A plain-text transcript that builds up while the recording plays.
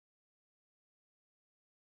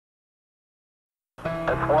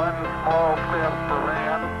It's one small step for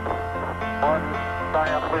man, one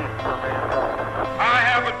giant leap for mankind. I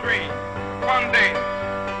have a dream. One day,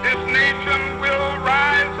 this nation will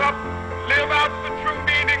rise up, live out the true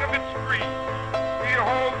meaning of its creed. We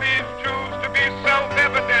hold these truths to be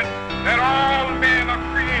self-evident, that all men are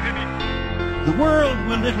created equal. The world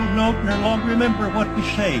will little note nor long remember what we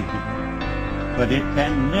say, but it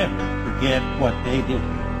can never forget what they did.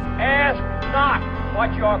 Ask not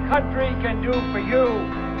what your country can do for you.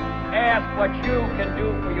 Ask what you can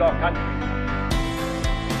do for your country.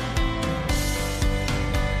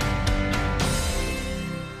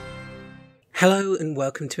 Hello and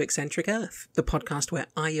welcome to Eccentric Earth, the podcast where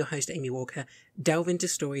I, your host Amy Walker, delve into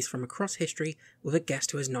stories from across history with a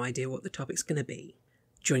guest who has no idea what the topic's going to be.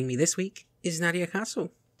 Joining me this week is Nadia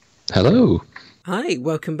Castle. Hello. Hi,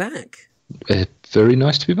 welcome back. Very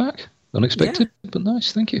nice to be back. Unexpected, but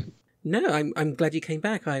nice, thank you. No, I'm glad you came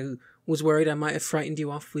back. I was worried I might have frightened you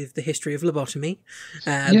off with the history of lobotomy,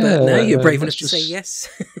 but no, you're brave enough to say yes.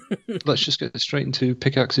 Let's just get straight into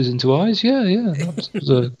pickaxes into eyes. Yeah, that was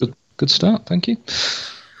a good start, thank you.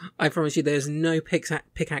 I promise you there's no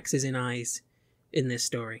pickaxes in eyes in this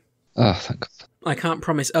story. Ah, thank God. I can't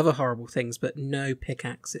promise other horrible things, but no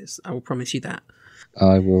pickaxes. I will promise you that.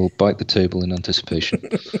 I will bite the table in anticipation.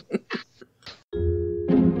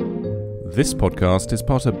 This podcast is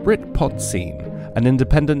part of BritPod Scene, an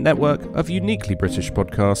independent network of uniquely British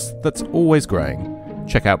podcasts that's always growing.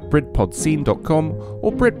 Check out BritPodScene.com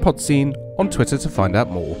or BritPodScene on Twitter to find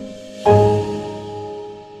out more.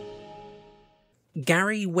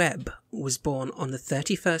 Gary Webb was born on the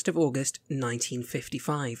 31st of August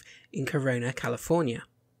 1955 in Corona, California.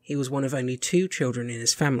 He was one of only 2 children in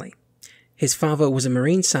his family. His father was a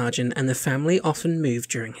Marine sergeant and the family often moved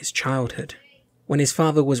during his childhood. When his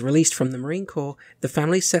father was released from the Marine Corps, the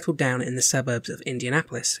family settled down in the suburbs of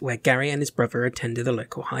Indianapolis, where Gary and his brother attended a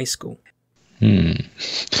local high school.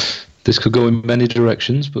 This could go in many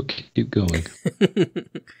directions, but keep going.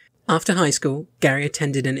 After high school, Gary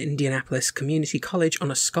attended an Indianapolis community college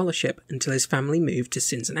on a scholarship until his family moved to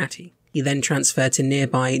Cincinnati. He then transferred to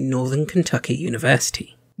nearby Northern Kentucky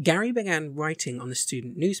University. Gary began writing on the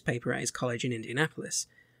student newspaper at his college in Indianapolis,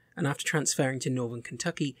 and after transferring to Northern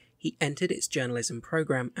Kentucky, he entered its journalism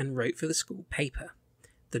program and wrote for the school paper,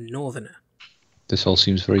 The Northerner. This all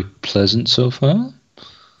seems very pleasant so far.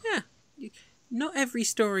 Yeah, not every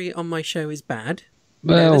story on my show is bad.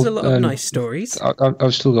 Well, there's a lot of nice stories.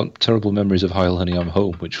 I've still got terrible memories of Heil Honey I'm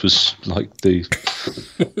Home, which was like the...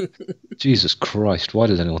 Jesus Christ, why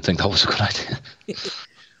does anyone think that was a good idea?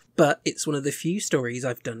 But it's one of the few stories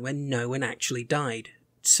I've done where no one actually died.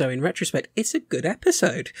 So in retrospect, it's a good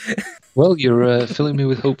episode. Well, you're filling me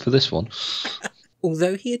with hope for this one.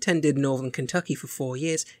 Although he attended Northern Kentucky for 4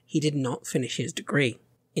 years, he did not finish his degree.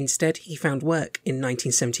 Instead, he found work in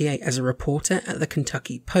 1978 as a reporter at the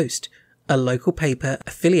Kentucky Post, a local paper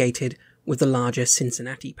affiliated with the larger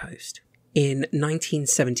Cincinnati Post. In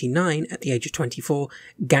 1979, at the age of 24,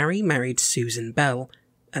 Gary married Susan Bell,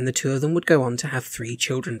 and the 2 of them would go on to have 3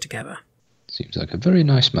 children together. Seems like a very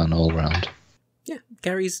nice man all round. Yeah,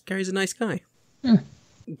 Gary's a nice guy. Yeah.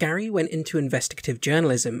 Gary went into investigative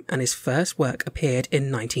journalism, and his first work appeared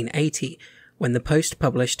in 1980 when the Post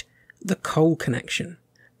published The Coal Connection,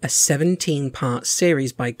 a 17-part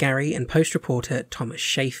series by Gary and Post reporter Thomas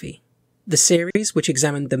Shafee. The series, which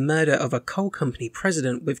examined the murder of a coal company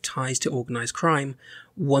president with ties to organised crime,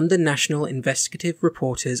 won the National Investigative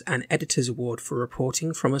Reporters and Editors Award for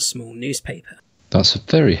reporting from a small newspaper. That's a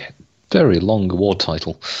very, very long award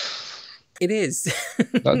title. It is.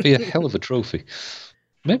 That'd be a hell of a trophy.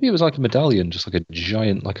 Maybe it was like a medallion, just like a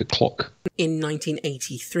giant, like a clock. In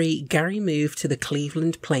 1983, Gary moved to the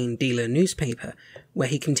Cleveland Plain Dealer newspaper, where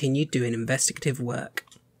he continued doing investigative work.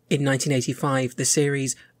 In 1985, the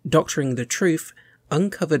series Doctoring the Truth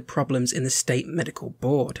uncovered problems in the state medical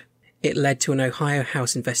board. It led to an Ohio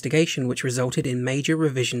House investigation which resulted in major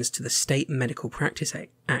revisions to the State Medical Practice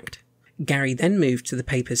Act. Gary then moved to the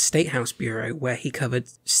paper's State House Bureau, where he covered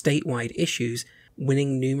statewide issues,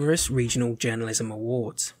 winning numerous regional journalism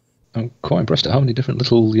awards. I'm quite impressed at how many different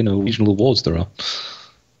little, regional awards there are.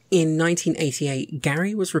 In 1988,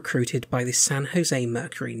 Gary was recruited by the San Jose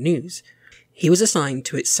Mercury News. He was assigned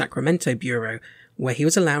to its Sacramento Bureau, where he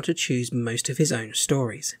was allowed to choose most of his own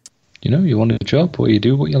stories. You want a job where you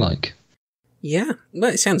do what you like. Yeah,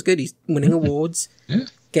 well, it sounds good. He's winning awards, Yeah.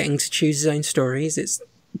 getting to choose his own stories. It's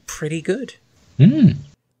pretty good.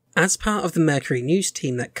 As part of the Mercury News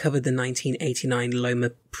team that covered the 1989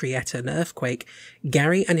 Loma Prieta earthquake,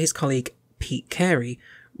 Gary and his colleague Pete Carey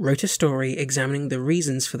wrote a story examining the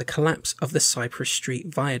reasons for the collapse of the Cypress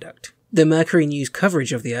Street Viaduct. The Mercury News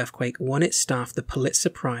coverage of the earthquake won its staff the Pulitzer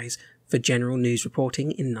Prize for general news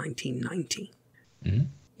reporting in 1990. Mm-hmm.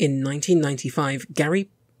 In 1995, Gary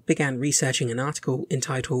began researching an article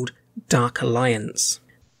entitled Dark Alliance.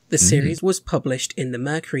 The series was published in the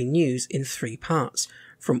Mercury News in 3 parts,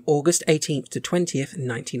 from August 18th to 20th,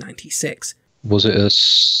 1996. Was it a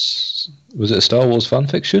Star Wars fan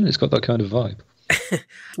fiction? It's got that kind of vibe.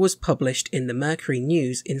 Was published in the Mercury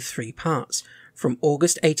News in 3 parts, from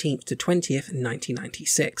August 18th to 20th,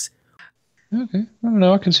 1996. Okay, I don't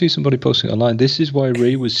know, I can see somebody posting it online. This is why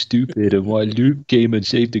Rey was stupid and why Luke came and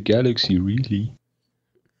saved the galaxy, really.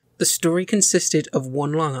 The story consisted of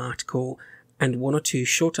 1 long article and 1 or 2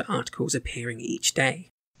 shorter articles appearing each day.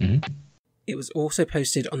 Mm-hmm. It was also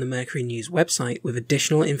posted on the Mercury News website with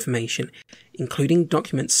additional information, including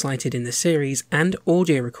documents cited in the series and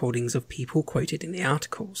audio recordings of people quoted in the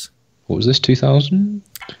articles. What was this, 2000?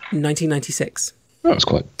 1996. That was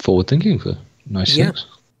quite forward-thinking for 96.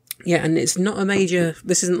 Yeah, and it's not a major...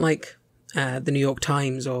 This isn't like the New York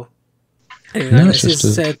Times or anything like this. This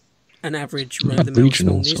is an average run-of-the-mill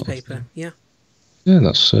small newspaper. Yeah,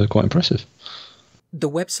 that's quite impressive. The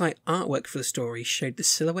website artwork for the story showed the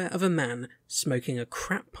silhouette of a man smoking a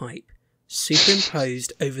crap pipe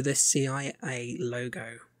superimposed over the CIA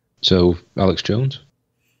logo. So, Alex Jones?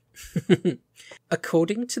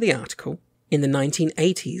 According to the article, in the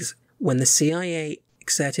 1980s, when the CIA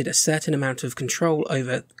exerted a certain amount of control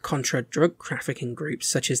over Contra drug trafficking groups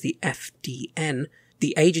such as the FDN,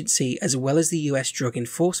 the agency, as well as the US Drug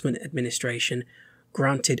Enforcement Administration,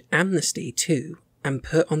 granted amnesty to, and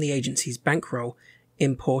put on the agency's bankroll,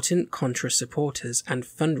 important Contra supporters and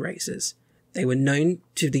fundraisers. They were known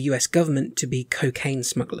to the US government to be cocaine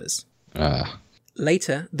smugglers.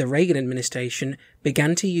 Later, the Reagan administration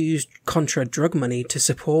began to use Contra drug money to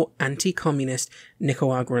support anti-communist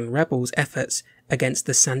Nicaraguan rebels' efforts against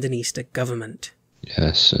the Sandinista government.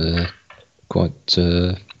 Yes, quite...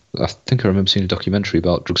 I think I remember seeing a documentary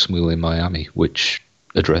about drug smuggling in Miami, which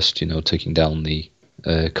addressed, taking down the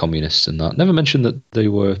communists and that. Never mentioned that they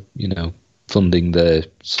were, funding their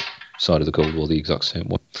side of the Cold War the exact same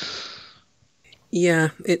way. Yeah,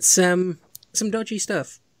 it's some dodgy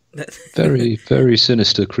stuff. Very, very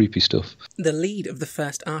sinister, creepy stuff. The lead of the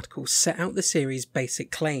first article set out the series'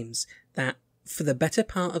 basic claims that, for the better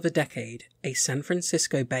part of a decade, a San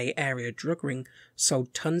Francisco Bay Area drug ring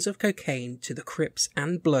sold tons of cocaine to the Crips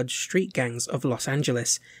and Blood street gangs of Los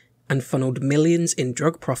Angeles and funneled millions in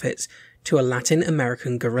drug profits to a Latin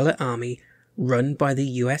American guerrilla army run by the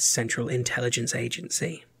US Central Intelligence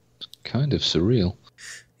Agency. Kind of surreal.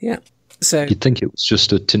 Yeah. So you'd think it was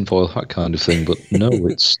just a tinfoil hat kind of thing, but no,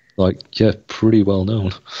 it's pretty well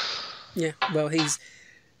known. Yeah, well, it's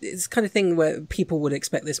the kind of thing where people would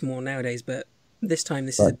expect this more nowadays, but this time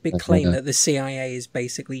this is a big claim that the CIA is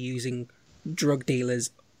basically using drug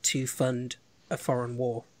dealers to fund a foreign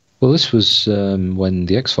war. Well, this was when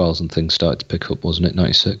the X-Files and things started to pick up, wasn't it,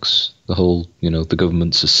 96? The whole, the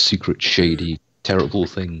government's a secret, shady, terrible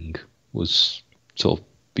thing was sort of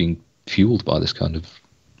being fueled by this kind of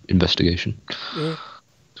investigation. Yeah.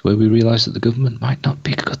 It's where we realised that the government might not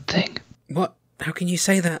be a good thing. What? How can you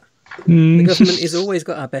say that? The government has always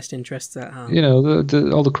got our best interests at heart.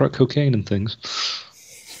 All the crack cocaine and things.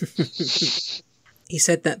 He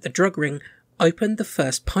said that the drug ring opened the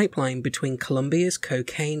first pipeline between Colombia's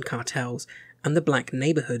cocaine cartels and the black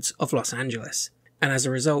neighborhoods of Los Angeles. And as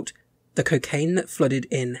a result, the cocaine that flooded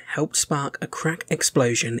in helped spark a crack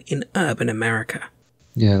explosion in urban America.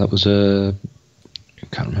 Yeah, that was I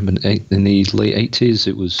can't remember, in the late 80s,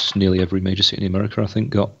 it was nearly every major city in America, I think,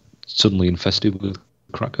 got suddenly infested with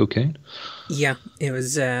crack cocaine. Yeah, it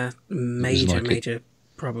was a major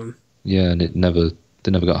problem. Yeah, and they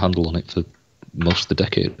never got a handle on it for most of the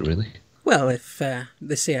decade, really. Well, if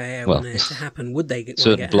the CIA wanted it to happen, would they get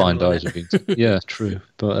certain blind eyes have been... Yeah, true.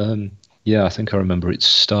 But, I think I remember it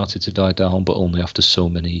started to die down, but only after so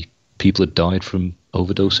many people had died from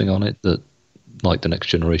overdosing on it that the next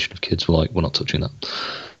generation of kids were like, we're not touching that.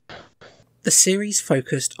 The series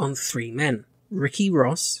focused on 3 men, Ricky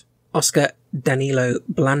Ross, Oscar Danilo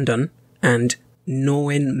Blandon, and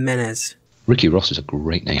Norwin Menez. Ricky Ross is a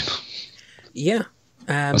great name. Yeah.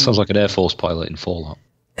 That sounds like an Air Force pilot in Fallout.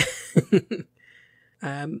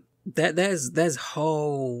 There's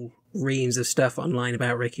whole reams of stuff online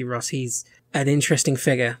about Ricky Ross. He's an interesting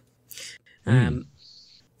figure.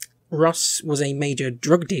 Ross was a major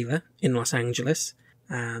drug dealer in Los Angeles.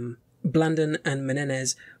 Blandon and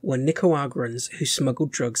Menendez were Nicaraguans who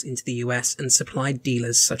smuggled drugs into the US and supplied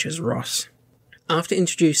dealers such as Ross. After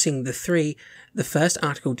introducing the 3, the first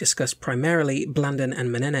article discussed primarily Blandon and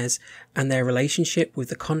Menendez and their relationship with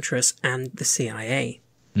the Contras and the CIA.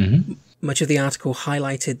 Mm-hmm. Much of the article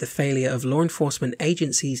highlighted the failure of law enforcement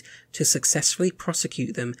agencies to successfully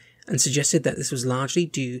prosecute them and suggested that this was largely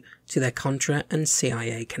due to their Contra and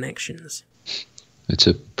CIA connections. It's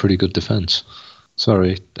a pretty good defense.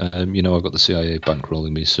 Sorry, I've got the CIA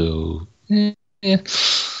bankrolling me, so... Yeah.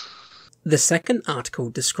 The second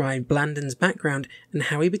article described Blandon's background and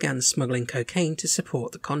how he began smuggling cocaine to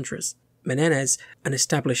support the Contras. Menendez, an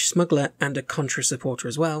established smuggler and a Contra supporter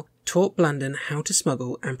as well, taught Blandon how to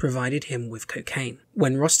smuggle and provided him with cocaine.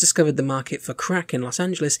 When Ross discovered the market for crack in Los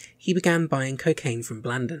Angeles, he began buying cocaine from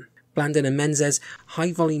Blandon. Blandon and Menendez's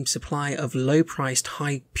high-volume supply of low-priced,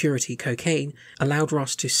 high-purity cocaine allowed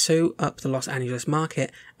Ross to sew up the Los Angeles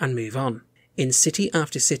market and move on. In city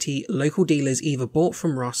after city, local dealers either bought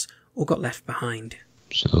from Ross or got left behind.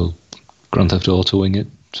 So, Grand Theft Autoing it,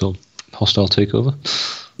 so hostile takeover?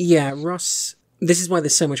 Yeah, Ross, this is why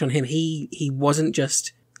there's so much on him. He wasn't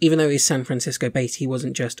just, even though he's San Francisco based, he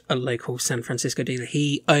wasn't just a local San Francisco dealer.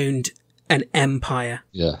 He owned an empire.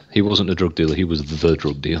 Yeah, he wasn't a drug dealer, he was the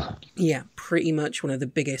drug dealer. Yeah, pretty much one of the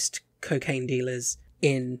biggest cocaine dealers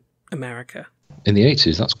in America. In the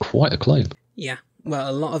 80s, that's quite a claim. Yeah, well,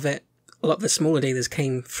 a lot of the smaller dealers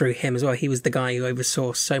came through him as well. He was the guy who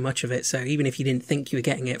oversaw so much of it. So even if you didn't think you were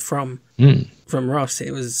getting it from Ross,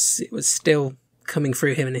 it was still coming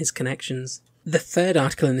through him and his connections. The third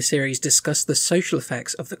article in the series discussed the social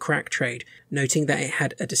effects of the crack trade, noting that it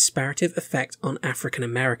had a disparative effect on African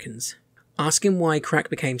Americans. Asking why crack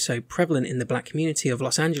became so prevalent in the black community of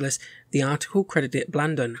Los Angeles, the article credited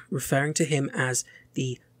Blandon, referring to him as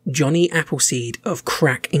the Johnny Appleseed of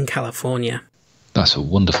crack in California. That's a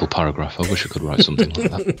wonderful paragraph. I wish I could write something like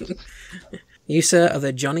that. You, sir, are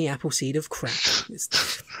the Johnny Appleseed of crack.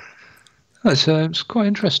 It's quite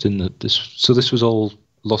interesting that this was all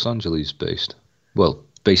Los Angeles based. Well,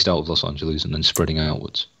 based out of Los Angeles and then spreading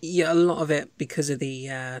outwards. Yeah, a lot of it because of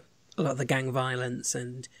a lot of the gang violence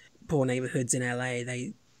and poor neighborhoods in LA.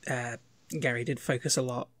 Gary did focus a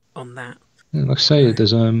lot on that. Yeah, like I say, there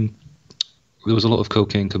was a lot of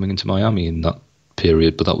cocaine coming into Miami in that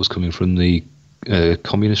period, but that was coming from the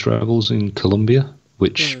communist rebels in Colombia,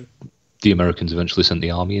 which the Americans eventually sent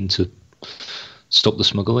the army in to stop the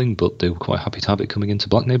smuggling, but they were quite happy to have it coming into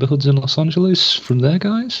black neighborhoods in Los Angeles from their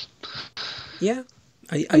guys. Yeah.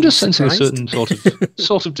 I'm just sensing a certain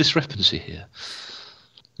sort of discrepancy here.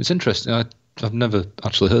 It's interesting. I've never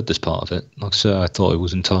actually heard this part of it. Like I say, I thought it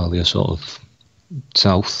was entirely a sort of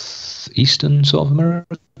southeastern sort of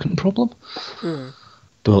American problem.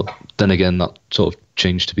 But then again, that sort of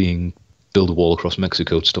changed to being build a wall across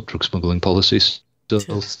Mexico to stop drug smuggling policies. So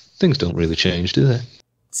things don't really change, do they?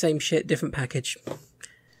 Same shit, different package.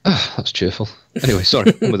 That's cheerful. Anyway,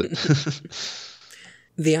 sorry, on with it.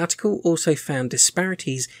 The article also found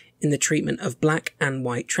disparities in the treatment of black and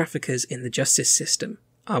white traffickers in the justice system.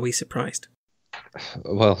 Are we surprised?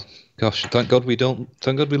 Well, gosh, thank God we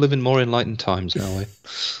live in more enlightened times now, eh?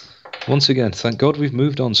 Once again, thank God we've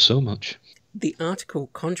moved on so much. The article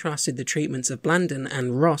contrasted the treatments of Blandon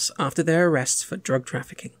and Ross after their arrests for drug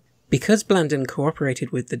trafficking. Because Blandon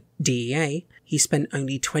cooperated with the DEA, he spent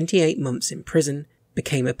only 28 months in prison,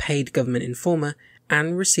 became a paid government informer,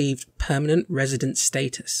 and received permanent resident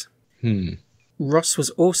status. Ross was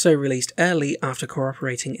also released early after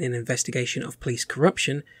cooperating in an investigation of police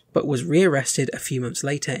corruption, but was rearrested a few months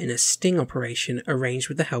later in a sting operation arranged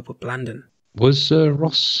with the help of Blandon. Was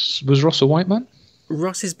Ross a white man?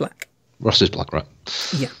 Ross is black. Ross is black, right?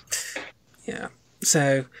 Yeah.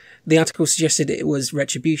 So the article suggested it was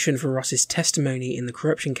retribution for Ross's testimony in the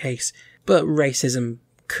corruption case, but racism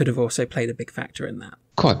could have also played a big factor in that.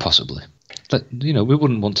 Quite possibly. But, we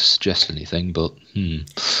wouldn't want to suggest anything, but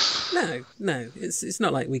No. It's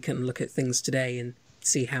not like we can look at things today and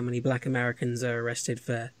see how many black Americans are arrested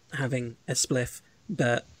for having a spliff,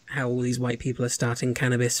 but how all these white people are starting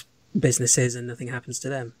cannabis businesses and nothing happens to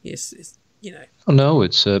them. It's Oh no,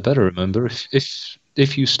 it's better. Remember,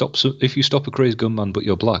 if you stop a crazed gunman but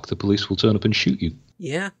you're black, the police will turn up and shoot you.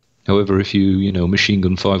 Yeah. However, if you machine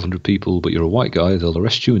gun 500 people but you're a white guy, they'll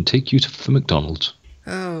arrest you and take you for McDonald's.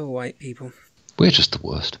 Oh, white people. We're just the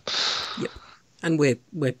worst. Yep. And we're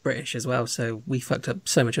British as well, so we fucked up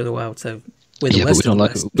so much of the world. So we're the yeah, worst.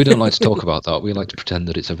 But we don't like to talk about that. We like to pretend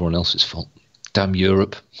that it's everyone else's fault. Damn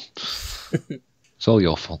Europe! It's all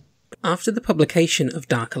your fault. After the publication of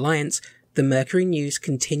Dark Alliance, the Mercury News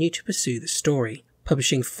continued to pursue the story,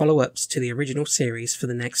 publishing follow-ups to the original series for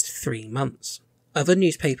the next 3 months. Other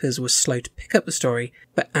newspapers were slow to pick up the story,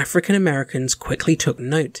 but African Americans quickly took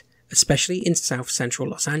note, especially in south-central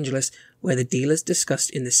Los Angeles, where the dealers discussed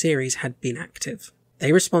in the series had been active.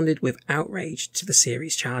 They responded with outrage to the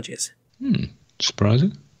series charges.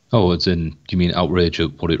 Surprising. Oh, as in, you mean outrage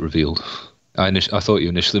at what it revealed? I thought you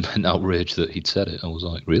initially meant outrage that he'd said it. I was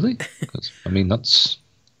like, really? 'Cause, I mean, that's...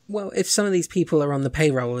 Well, if some of these people are on the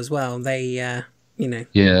payroll as well, they,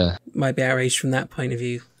 Yeah, might be outraged from that point of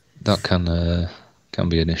view. that can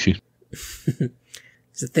be an issue.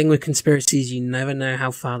 It's the thing with conspiracies, you never know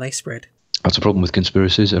how far they spread. That's a problem with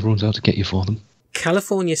conspiracies. Everyone's out to get you for them.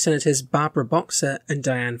 California Senators Barbara Boxer and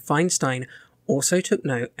Dianne Feinstein also took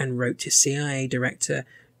note and wrote to CIA Director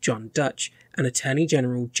John Dutch and Attorney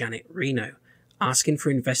General Janet Reno, asking for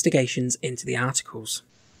investigations into the articles.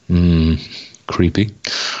 Creepy.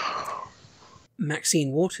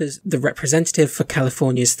 Maxine Waters, the representative for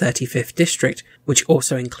California's 35th District, which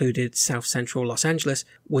also included South Central Los Angeles,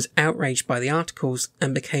 was outraged by the articles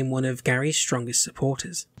and became one of Gary's strongest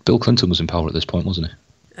supporters. Bill Clinton was in power at this point, wasn't he?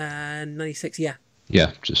 96, yeah.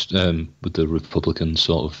 Yeah, just with the Republican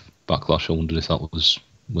sort of backlash, I wondered if that was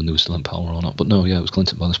when they were still in power or not. But no, yeah, it was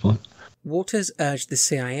Clinton by this point. Waters urged the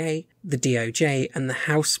CIA, the DOJ, and the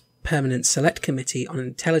House Permanent Select Committee on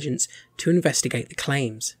Intelligence to investigate the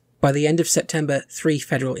claims. By the end of September, 3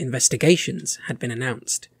 federal investigations had been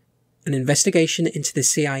announced. An investigation into the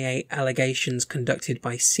CIA allegations conducted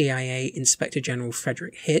by CIA Inspector General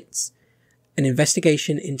Frederick Hitz, an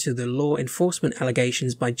investigation into the law enforcement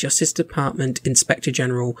allegations by Justice Department Inspector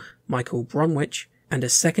General Michael Bromwich, and a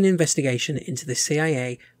second investigation into the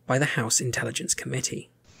CIA by the House Intelligence Committee.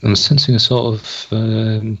 I'm sensing a sort of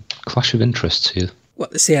clash of interests here.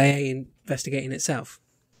 What, the CIA investigating itself?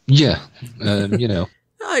 Yeah,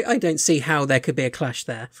 I don't see how there could be a clash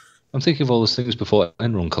there. I'm thinking of all those things before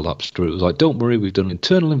Enron collapsed, where it was like, don't worry, we've done an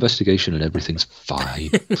internal investigation and everything's fine.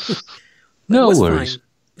 No worries.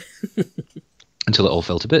 Until it all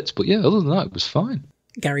fell to bits. But yeah, other than that, it was fine.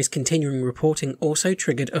 Gary's continuing reporting also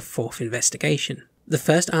triggered a 4th investigation. The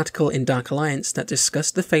first article in Dark Alliance that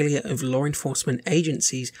discussed the failure of law enforcement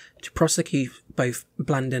agencies to prosecute both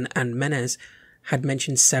Blandon and Menez had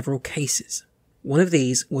mentioned several cases. One of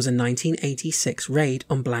these was a 1986 raid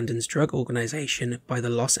on Blandon's drug organization by the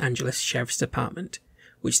Los Angeles Sheriff's Department,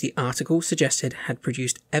 which the article suggested had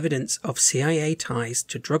produced evidence of CIA ties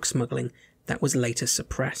to drug smuggling that was later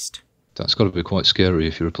suppressed. That's got to be quite scary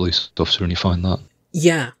if you're a police officer and you find that.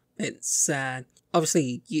 Yeah, it's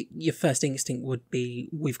obviously your first instinct would be,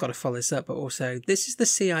 we've got to follow this up, but also, this is the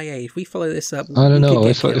CIA. If we follow this up, I don't know.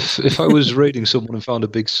 If I was raiding someone and found a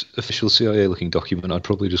big official CIA-looking document, I'd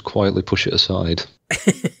probably just quietly push it aside.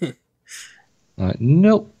 Like,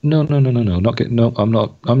 no. I'm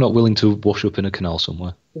not willing to wash up in a canal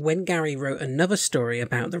somewhere. When Gary wrote another story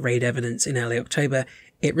about the raid evidence in early October,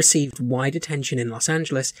 it received wide attention in Los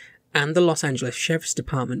Angeles, and the Los Angeles Sheriff's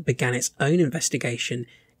Department began its own investigation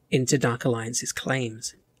into Dark Alliance's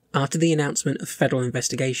claims. After the announcement of federal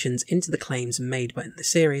investigations into the claims made by the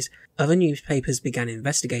series, other newspapers began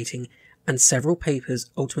investigating, and several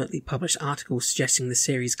papers ultimately published articles suggesting the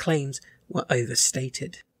series' claims were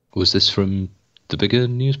overstated. Was this from the bigger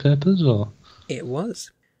newspapers, or? It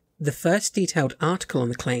was. The first detailed article on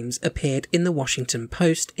the claims appeared in the Washington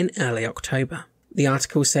Post in early October. The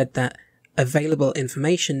article said that available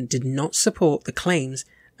information did not support the claims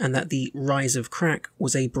and that the rise of crack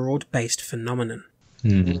was a broad-based phenomenon.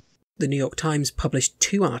 Mm-hmm. The New York Times published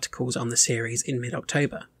 2 articles on the series in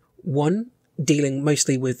mid-October. One, dealing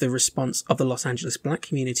mostly with the response of the Los Angeles black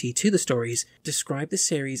community to the stories, described the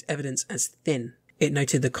series' evidence as thin. It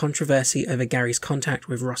noted the controversy over Gary's contact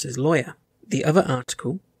with Ross's lawyer. The other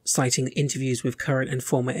article, citing interviews with current and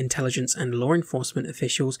former intelligence and law enforcement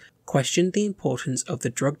officials, questioned the importance of the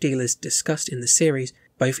drug dealers discussed in the series,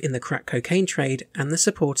 both in the crack cocaine trade and the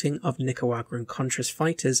supporting of Nicaraguan Contras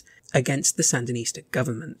fighters against the Sandinista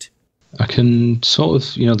government. I can sort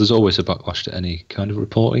of, there's always a backlash to any kind of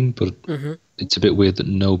reporting, but It's a bit weird that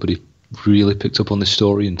nobody really picked up on this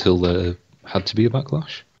story until there had to be a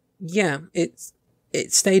backlash. Yeah, it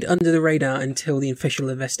stayed under the radar until the official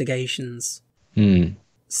investigations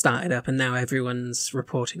started up, and now everyone's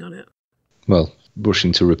reporting on it. Well,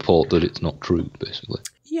 rushing to report that it's not true, basically.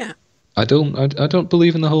 Yeah. I don't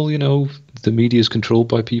believe in the whole, the media is controlled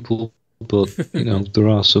by people, but, there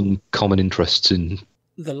are some common interests in...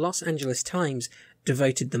 The Los Angeles Times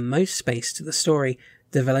devoted the most space to the story,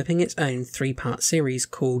 developing its own 3-part series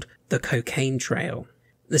called The Cocaine Trail.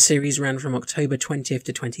 The series ran from October 20th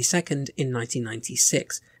to 22nd in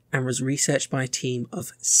 1996 and was researched by a team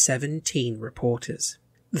of 17 reporters.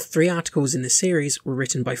 The 3 articles in the series were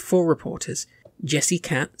written by 4 reporters: Jesse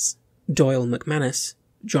Katz, Doyle McManus,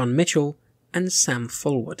 John Mitchell, and Sam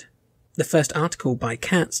Fullwood. The first article by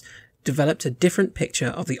Katz developed a different picture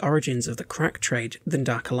of the origins of the crack trade than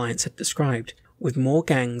Dark Alliance had described, with more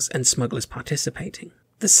gangs and smugglers participating.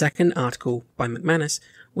 The second article by McManus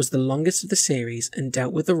was the longest of the series and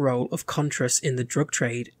dealt with the role of Contras in the drug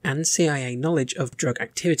trade and CIA knowledge of drug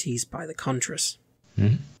activities by the Contras.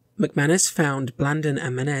 McManus found Blandon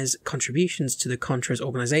and Menez contributions to the Contras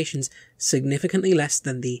organizations significantly less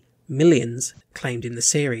than the millions claimed in the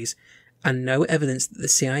series, and no evidence that the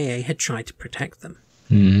CIA had tried to protect them.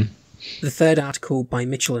 The third article by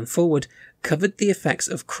Mitchell and Forward covered the effects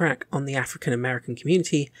of crack on the African American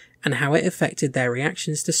community and how it affected their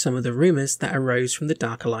reactions to some of the rumours that arose from the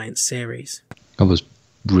Dark Alliance series. I was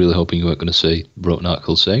really hoping you weren't going to say, wrote an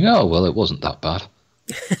article saying, oh, well, it wasn't that bad.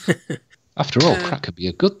 After all, crack could be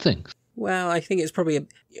a good thing. Well, I think it's probably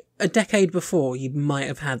a decade before you might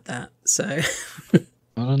have had that, so...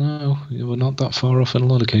 I don't know. We're not that far off in a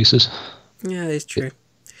lot of cases. Yeah, it's true.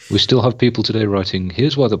 We still have people today writing,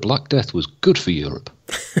 here's why the Black Death was good for Europe.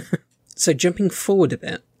 So jumping forward a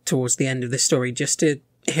bit towards the end of this story, just to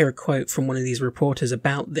hear a quote from one of these reporters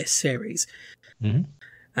about this series.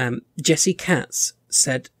 Jesse Katz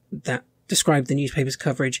said that, described the newspaper's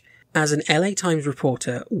coverage, as an LA Times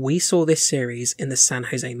reporter, we saw this series in the San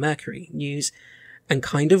Jose Mercury News and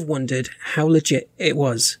kind of wondered how legit it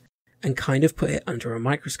was and kind of put it under a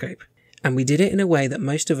microscope. And we did it in a way that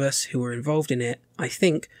most of us who were involved in it, I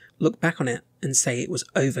think, look back on it and say it was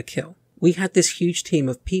overkill. We had this huge team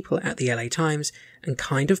of people at the LA Times and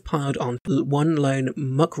kind of piled on one lone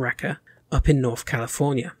muckraker up in North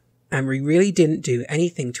California. And we really didn't do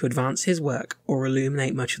anything to advance his work or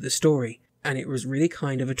illuminate much of the story. And it was really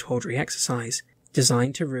kind of a tawdry exercise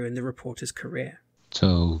designed to ruin the reporter's career.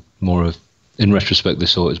 So, in retrospect, they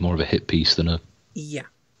saw it as more of a hit piece than a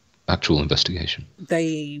actual investigation.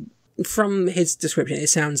 From his description, it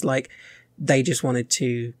sounds like they just wanted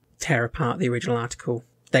to tear apart the original article.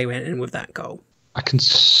 They went in with that goal. I can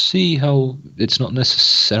see how it's not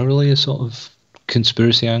necessarily a sort of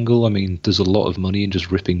conspiracy angle. I mean, there's a lot of money in just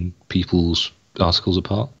ripping people's articles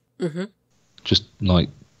apart. Just like,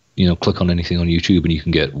 click on anything on YouTube and you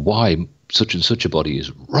can get why such and such a body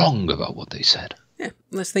is wrong about what they said. Yeah,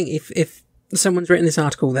 let's think if someone's written this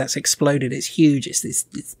article that's exploded, it's huge, it's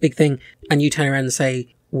this big thing, and you turn around and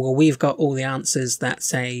say, well, we've got all the answers that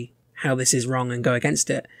say how this is wrong and go against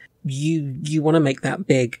it. You want to make that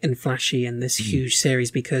big and flashy and this huge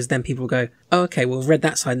series because then people go, oh, okay, well, we've read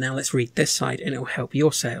that side, now let's read this side and it'll help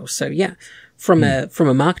your sales. So yeah, from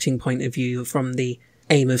a marketing point of view, from the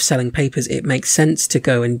aim of selling papers, it makes sense to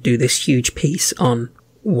go and do this huge piece on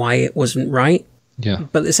why it wasn't right. Yeah.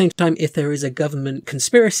 But at the same time, if there is a government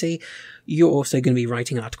conspiracy, you're also going to be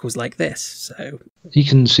writing articles like this. So you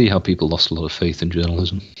can see how people lost a lot of faith in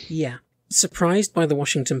journalism. Yeah. Surprised by the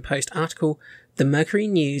Washington Post article, the Mercury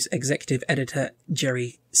News executive editor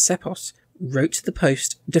Jerry Sepos wrote to the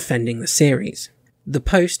Post defending the series. The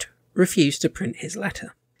Post refused to print his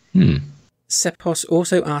letter. Sepos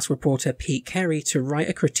also asked reporter Pete Carey to write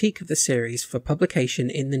a critique of the series for publication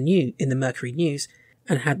in the Mercury News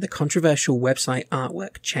and had the controversial website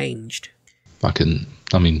artwork changed. I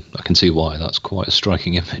can see why. That's quite a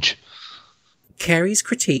striking image. Carey's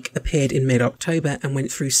critique appeared in mid-October and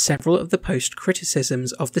went through several of the Post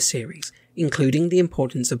criticisms of the series, including the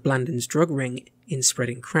importance of Blandon's drug ring in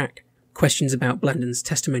spreading crack, questions about Blandon's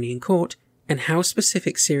testimony in court, and how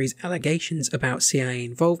specific series allegations about CIA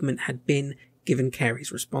involvement had been given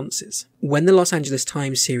Carey's responses. When the Los Angeles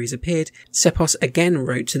Times series appeared, Sepos again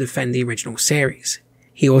wrote to defend the original series.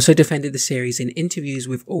 He also defended the series in interviews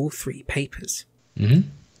with all three papers.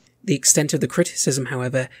 The extent of the criticism,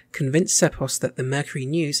 however, convinced Sepos that the Mercury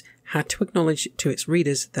News had to acknowledge to its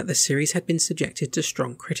readers that the series had been subjected to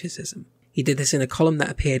strong criticism. He did this in a column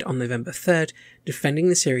that appeared on November 3rd, defending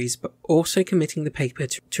the series but also committing the paper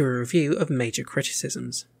to a review of major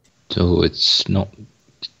criticisms. So it's not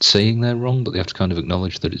saying they're wrong, but they have to kind of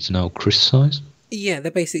acknowledge that it's now criticised? Yeah,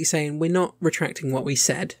 they're basically saying we're not retracting what we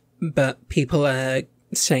said, but people are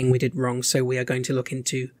saying we did wrong, so we are going to look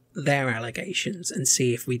into their allegations and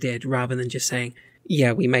see if we did, rather than just saying,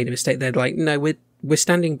 yeah, we made a mistake. They're like, no, we're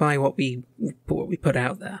standing by what we put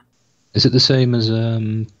out there. Is it the same as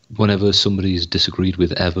whenever somebody's disagreed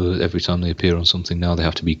with every time they appear on something, now they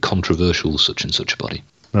have to be controversial such and such a body,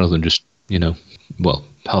 rather than just,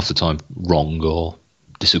 half the time wrong or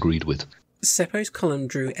disagreed with? Seppo's column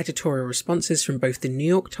drew editorial responses from both the New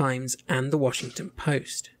York Times and the Washington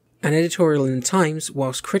Post. An editorial in the Times,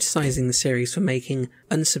 whilst criticising the series for making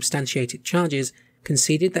unsubstantiated charges,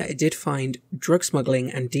 conceded that it did find drug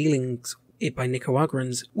smuggling and dealings by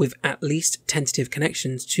Nicaraguans with at least tentative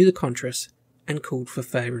connections to the Contras and called for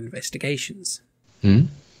further investigations.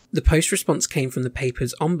 The Post response came from the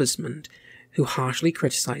paper's ombudsman, who harshly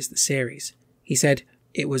criticised the series. He said,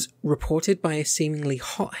 It was reported by a seemingly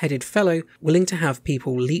hot-headed fellow willing to have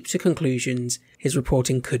people leap to conclusions his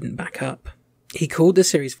reporting couldn't back up. He called the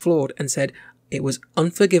series flawed and said it was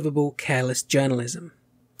unforgivable, careless journalism.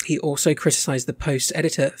 He also criticised the Post's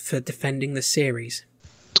editor for defending the series.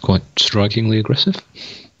 It's quite strikingly aggressive.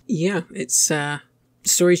 Yeah, it's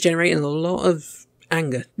stories generating a lot of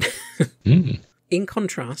anger. In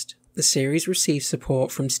contrast, the series received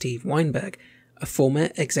support from Steve Weinberg, a former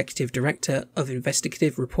executive director of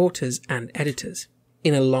investigative reporters and editors.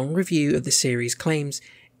 In a long review of the series' claims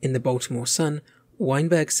in the Baltimore Sun,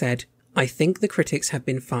 Weinberg said, "I think the critics have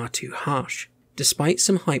been far too harsh. Despite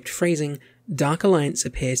some hyped phrasing, Dark Alliance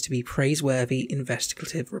appears to be praiseworthy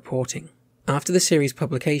investigative reporting." After the series'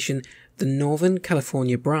 publication, the Northern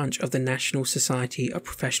California branch of the National Society of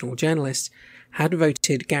Professional Journalists had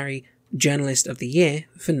voted Gary Journalist of the Year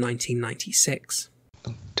for 1996.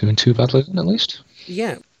 Doing too badly, at least.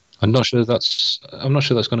 Yeah. I'm not sure that's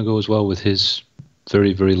going to go as well with his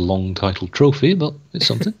very, very long titled trophy, but it's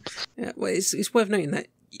something. Yeah, well, it's worth noting that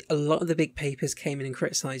a lot of the big papers came in and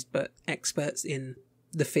criticised, but experts in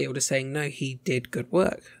the field are saying, no, he did good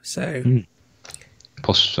work. So,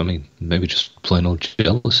 maybe just plain old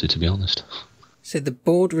jealousy, to be honest. So the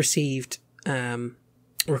board received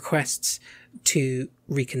requests to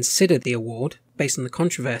reconsider the award based on the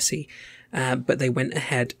controversy, but they went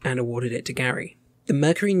ahead and awarded it to Gary. The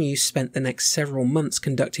Mercury News spent the next several months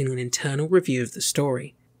conducting an internal review of the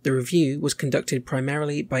story. The review was conducted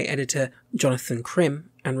primarily by editor Jonathan Krim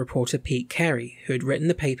and reporter Pete Carey, who had written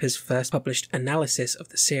the paper's first published analysis of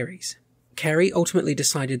the series. Carey ultimately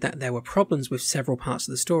decided that there were problems with several parts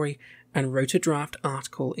of the story and wrote a draft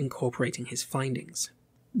article incorporating his findings.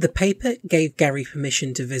 The paper gave Gary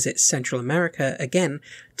permission to visit Central America again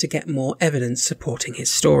to get more evidence supporting his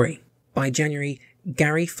story. By January,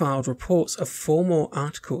 Gary filed reports of 4 more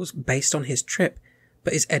articles based on his trip,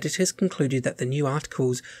 but his editors concluded that the new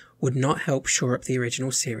articles would not help shore up the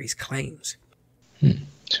original series' claims.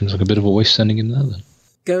 Seems like a bit of a waste sending him there, then.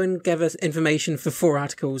 Go and give us information for 4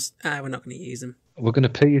 articles. We're not going to use them. We're going to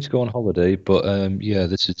pay you to go on holiday, but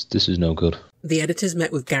this is no good. The editors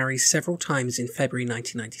met with Gary several times in February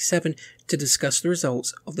 1997 to discuss the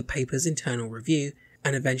results of the paper's internal review,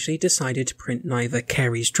 and eventually decided to print neither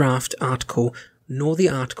Carey's draft article nor the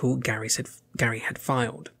article Gary had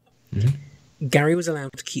filed. Gary was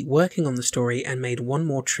allowed to keep working on the story and made one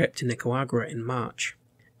more trip to Nicaragua in March.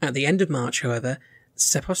 At the end of March, however,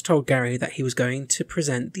 Cepos told Gary that he was going to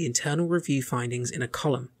present the internal review findings in a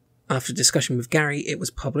column. After discussion with Gary, it was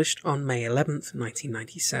published on May 11th,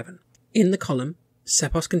 1997. In the column,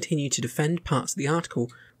 Cepos continued to defend parts of the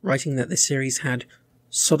article, writing that the series had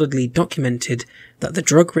solidly documented that the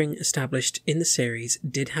drug ring established in the series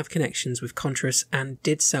did have connections with Contras and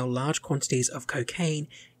did sell large quantities of cocaine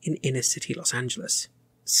in inner-city Los Angeles.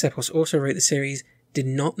 Cepos also wrote the series did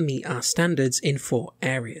not meet our standards in 4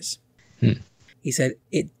 areas. He said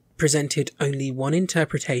it presented only one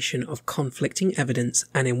interpretation of conflicting evidence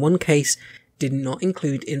and in one case did not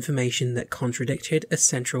include information that contradicted a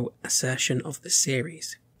central assertion of the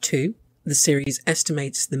series. 2. The series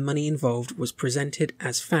estimates the money involved was presented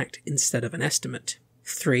as fact instead of an estimate.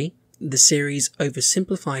 3. The series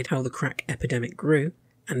oversimplified how the crack epidemic grew.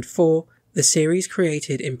 And 4. The series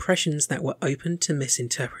created impressions that were open to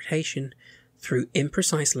misinterpretation through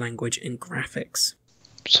imprecise language and graphics.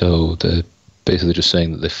 So they're basically just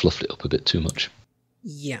saying that they fluffed it up a bit too much.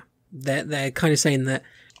 Yeah. They're kind of saying that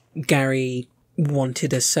Gary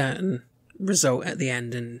wanted a certain result at the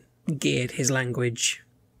end and geared his language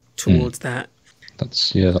towards that.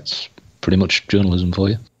 That's pretty much journalism for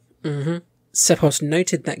you. Cepos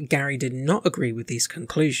noted that Gary did not agree with these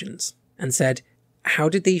conclusions and said, "How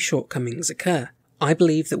did these shortcomings occur? I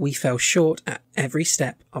believe that we fell short at every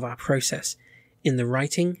step of our process, in the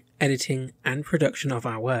writing, editing, and production of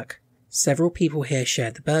our work. Several people here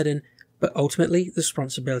shared the burden, but ultimately the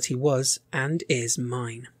responsibility was and is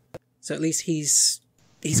mine." So at least he's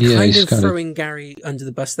kind of throwing Gary under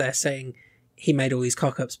the bus there, saying he made all these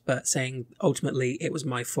cock-ups, but saying ultimately it was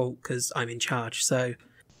my fault because I'm in charge. So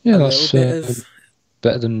yeah, that's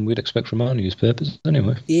better than we'd expect from our newspapers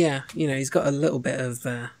anyway. Yeah, he's got a little bit of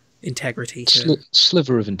integrity to him.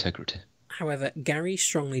 Sliver of integrity. However, Gary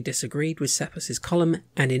strongly disagreed with Cepos' column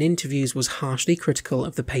and in interviews was harshly critical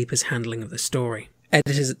of the paper's handling of the story.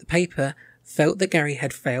 Editors at the paper felt that Gary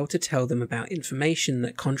had failed to tell them about information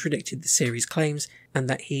that contradicted the series' claims and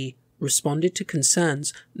that he responded to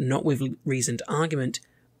concerns not with reasoned argument,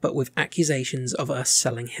 but with accusations of us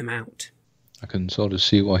selling him out. I can sort of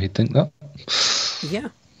see why he'd think that. Yeah.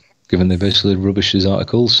 Given they basically rubbished his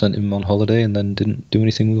articles, sent him on holiday, and then didn't do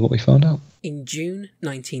anything with what we found out. In June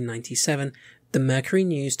 1997, The Mercury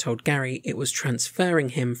News told Gary it was transferring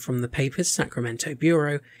him from the paper's Sacramento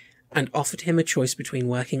bureau and offered him a choice between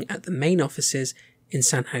working at the main offices in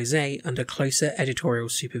San Jose under closer editorial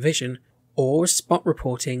supervision or spot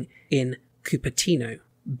reporting in Cupertino.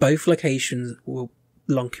 Both locations were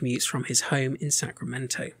long commutes from his home in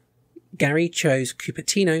Sacramento. Gary chose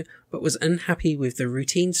Cupertino, but was unhappy with the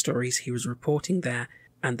routine stories he was reporting there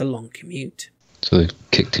and the long commute. So they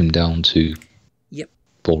kicked him down to Yep.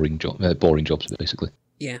 boring jobs, basically.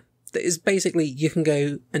 Yeah. That is basically, you can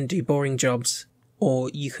go and do boring jobs, or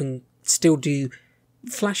you can still do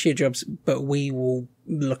flashier jobs, but we will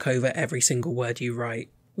look over every single word you write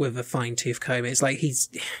with a fine-tooth comb. It's like he's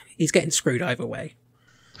getting screwed either way.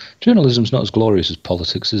 Journalism's not as glorious as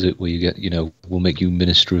politics, is it? Where you get, we'll make you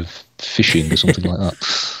Minister of Fishing or something like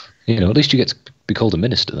that. At least you get to be called a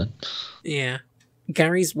minister then. Yeah.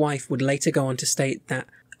 Gary's wife would later go on to state that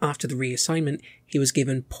after the reassignment, he was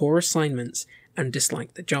given poor assignments and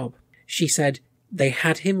disliked the job. She said they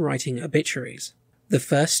had him writing obituaries. The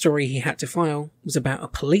first story he had to file was about a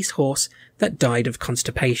police horse that died of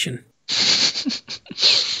constipation.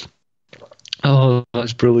 Oh,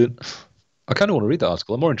 that's brilliant. I kind of want to read that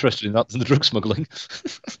article. I'm more interested in that than the drug smuggling.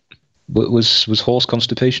 Was horse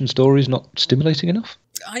constipation stories not stimulating enough?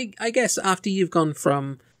 I guess after you've gone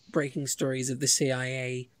from breaking stories of the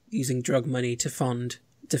CIA using drug money to fund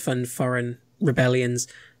foreign rebellions,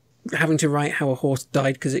 having to write how a horse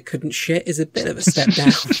died because it couldn't shit is a bit of a step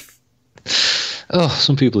down. Oh,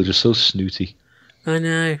 some people are just so snooty. I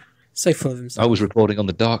know. So full of themselves. I was reporting on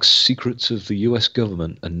the dark secrets of the US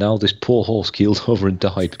government, and now this poor horse keeled over and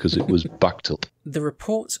died because it was backed up. The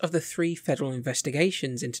reports of the 3 federal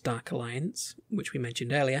investigations into Dark Alliance, which we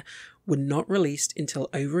mentioned earlier, were not released until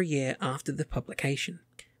over a year after the publication.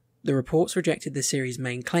 The reports rejected the series'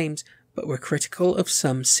 main claims, but were critical of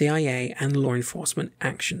some CIA and law enforcement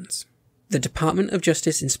actions. The Department of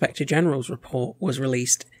Justice Inspector General's report was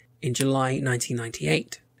released in July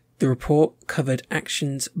 1998. The report covered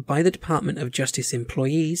actions by the Department of Justice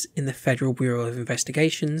employees in the Federal Bureau of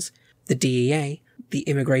Investigations, the DEA, the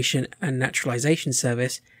Immigration and Naturalization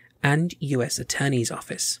Service, and U.S. Attorney's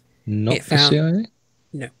Office. Not the CIA?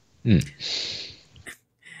 No.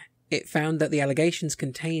 It found that the allegations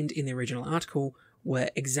contained in the original article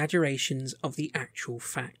were exaggerations of the actual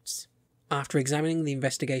facts. After examining the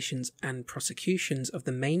investigations and prosecutions of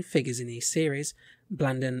the main figures in these series,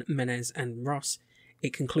 Blandon, Menez, and Ross,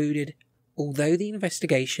 it concluded, although the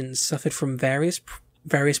investigations suffered from various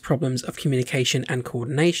problems of communication and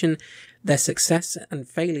coordination, their success and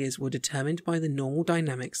failures were determined by the normal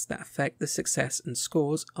dynamics that affect the success and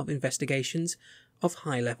scores of investigations of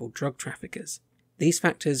high-level drug traffickers. These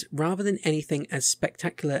factors, rather than anything as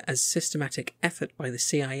spectacular as systematic effort by the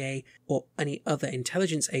CIA or any other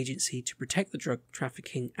intelligence agency to protect the drug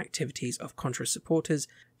trafficking activities of Contra supporters,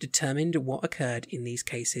 determined what occurred in these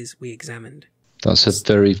cases we examined. That's a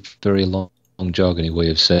very, very long jargony way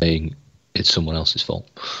of saying it's someone else's fault.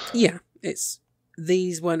 Yeah,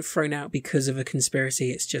 these weren't thrown out because of a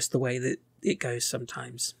conspiracy, it's just the way that it goes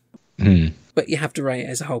sometimes. But you have to write it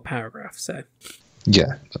as a whole paragraph, so...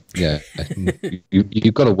 Yeah.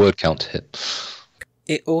 You've got a word count to hit.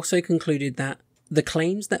 It also concluded that the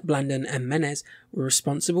claims that Blandon and Menez were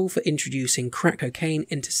responsible for introducing crack cocaine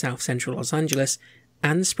into South Central Los Angeles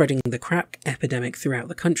and spreading the crack epidemic throughout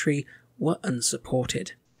the country were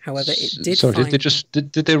unsupported. However, it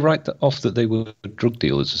did did they write that off that they were drug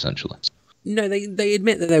dealers, essentially? No, they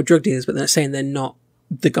admit that they were drug dealers, but they're saying they're not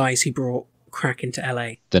the guys who brought crack into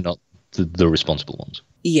LA. They're not the responsible ones.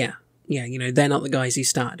 Yeah, they're not the guys who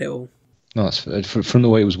started it all. No, from the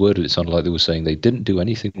way it was worded, it sounded like they were saying they didn't do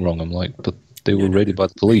anything wrong. I'm like, but they were raided by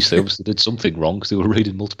the police. They obviously did something wrong because they were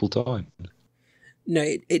raided multiple times. No,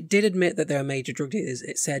 it did admit that they were major drug dealers.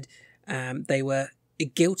 It said they were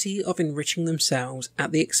guilty of enriching themselves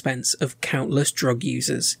at the expense of countless drug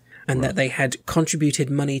users, and that they had contributed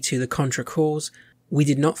money to the Contra cause. We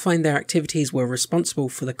did not find their activities were responsible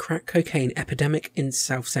for the crack cocaine epidemic in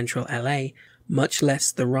South Central LA, much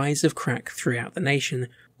less the rise of crack throughout the nation,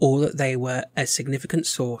 or that they were a significant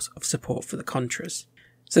source of support for the Contras.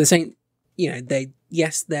 So they're saying,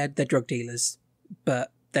 they're drug dealers,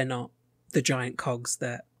 but they're not the giant cogs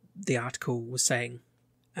that the article was saying.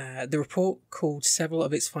 The report called several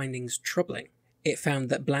of its findings troubling. It found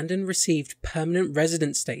that Blandon received permanent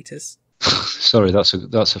resident status. Sorry, that's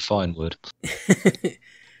a fine word.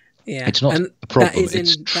 Yeah, it's not a problem.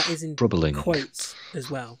 That is in troubling quotes as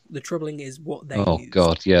well. The troubling is what they Oh used.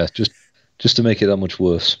 God, yeah, just to make it that much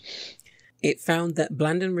worse. It found that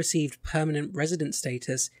Blandon received permanent resident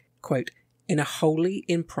status, quote, in a wholly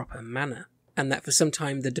improper manner, and that for some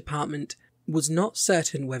time the department was not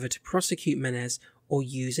certain whether to prosecute Menez or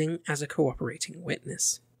using as a cooperating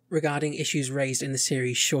witness. Regarding issues raised in the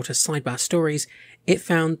series' shorter sidebar stories, it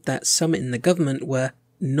found that some in the government were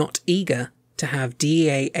not eager to have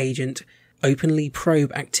DEA agent openly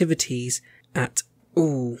probe activities at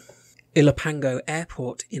Ilopango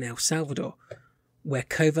Airport in El Salvador, where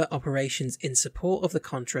covert operations in support of the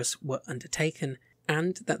Contras were undertaken,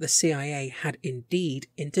 and that the CIA had indeed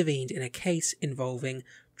intervened in a case involving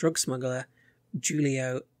drug smuggler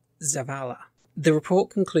Julio Zavala. The report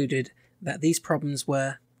concluded that these problems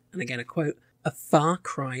were, and again a quote, a far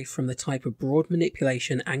cry from the type of broad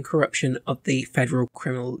manipulation and corruption of the federal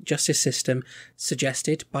criminal justice system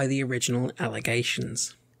suggested by the original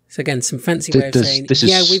allegations. So again, some fancy way of saying,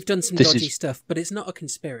 we've done some dodgy stuff, but it's not a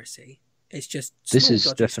conspiracy. It's just this is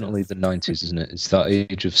definitely stuff. The 90s, isn't it? It's that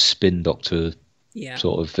age of spin doctor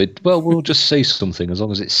sort of. We'll just say something as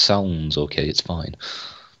long as it sounds okay. It's fine.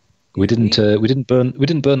 We didn't burn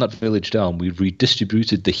that village down. We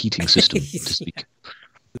redistributed the heating system, to speak.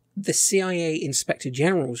 The CIA Inspector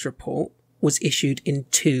General's report was issued in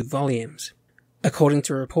 2 volumes. According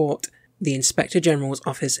to a report, the Inspector General's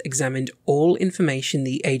office examined all information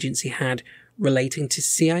the agency had relating to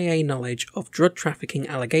CIA knowledge of drug trafficking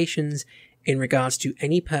allegations in regards to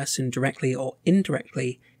any person directly or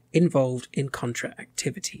indirectly involved in Contra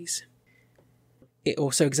activities. It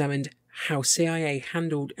also examined how CIA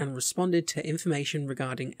handled and responded to information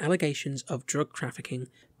regarding allegations of drug trafficking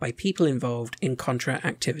by people involved in Contra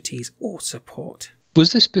activities or support.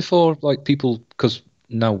 Was this before, people, because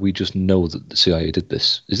now we just know that the CIA did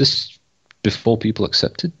this. Is this before people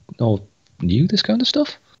accepted or knew this kind of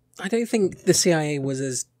stuff? I don't think the CIA was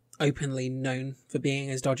as openly known for being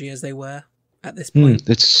as dodgy as they were at this point.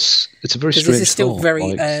 It's a very strange this is still thought,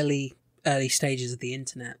 very early stages of the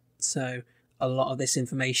internet, so a lot of this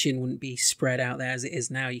information wouldn't be spread out there as it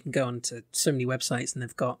is now. You can go on to so many websites and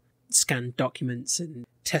they've got scanned documents and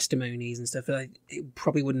testimonies and stuff. It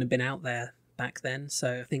probably wouldn't have been out there back then,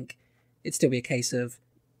 so I think it'd still be a case of,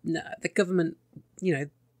 no, the government, they're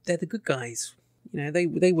the good guys. They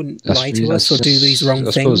wouldn't lie to us or do these wrong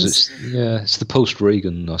things. It's the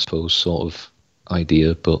post-Reagan, I suppose, sort of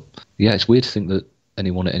idea. But yeah, it's weird to think that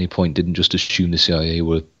anyone at any point didn't just assume the CIA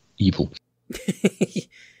were evil.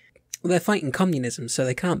 Well, they're fighting communism, so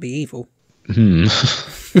they can't be evil.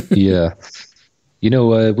 Yeah.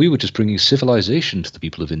 We were just bringing civilization to the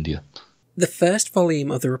people of India. The first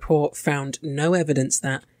volume of the report found no evidence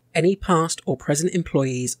that any past or present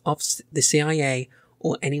employees of the CIA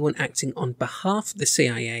or anyone acting on behalf of the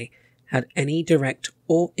CIA had any direct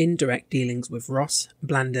or indirect dealings with Ross,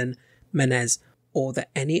 Blandon, Menez, or that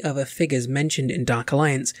any other figures mentioned in Dark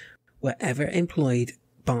Alliance were ever employed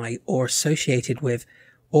by or associated with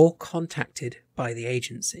or contacted by the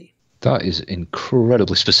agency. That is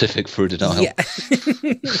incredibly specific for a denial. Yeah.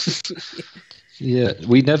 Yeah,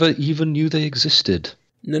 we never even knew they existed.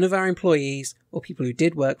 None of our employees or people who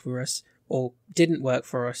did work for us or didn't work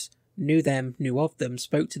for us knew them, knew of them,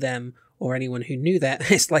 spoke to them, or anyone who knew that.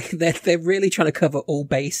 It's like they're really trying to cover all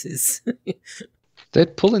bases. They're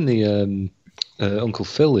pulling the Uncle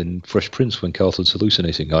Phil in Fresh Prince when Carlton's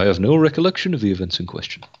hallucinating. I have no recollection of the events in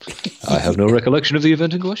question. I have no recollection of the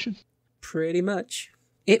event in question. Pretty much.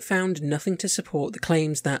 It found nothing to support the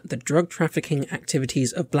claims that the drug trafficking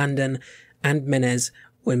activities of Blandon and Menez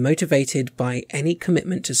were motivated by any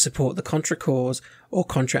commitment to support the Contra cause or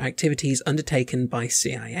Contra activities undertaken by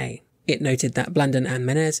CIA. It noted that Blandon and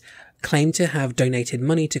Menez claimed to have donated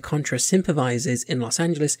money to Contra sympathizers in Los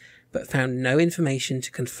Angeles, but found no information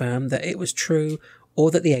to confirm that it was true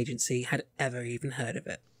or that the agency had ever even heard of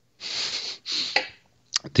it.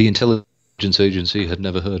 The intelligence agency had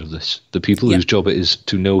never heard of this. The people whose job it is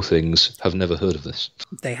to know things have never heard of this.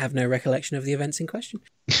 They have no recollection of the events in question.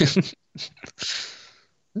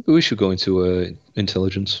 Maybe we should go into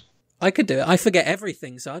intelligence. I could do it. I forget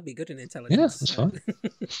everything, so I'd be good in intelligence. Yeah, that's fine.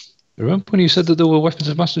 Remember when you said that there were weapons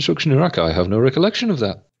of mass destruction in Iraq? I have no recollection of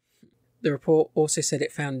that. The report also said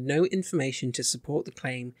it found no information to support the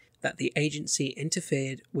claim that the agency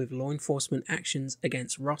interfered with law enforcement actions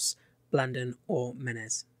against Ross, Blandon, or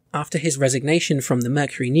Menez. After his resignation from the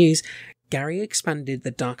Mercury News, Gary expanded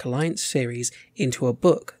the Dark Alliance series into a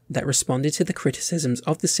book that responded to the criticisms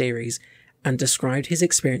of the series and described his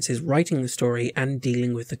experiences writing the story and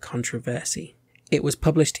dealing with the controversy. It was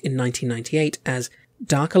published in 1998 as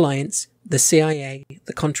Dark Alliance, the CIA,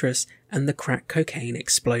 the Contras, and the Crack Cocaine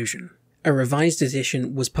Explosion. A revised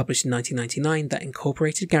edition was published in 1999 that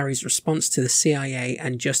incorporated Gary's response to the CIA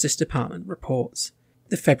and Justice Department reports.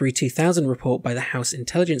 The February 2000 report by the House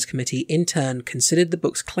Intelligence Committee in turn considered the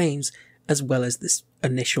book's claims as well as this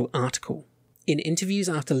initial article. In interviews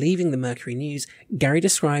after leaving the Mercury News, Gary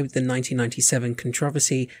described the 1997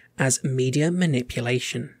 controversy as media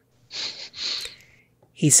manipulation.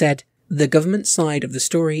 He said, "The government side of the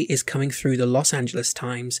story is coming through the Los Angeles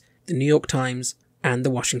Times, the New York Times, and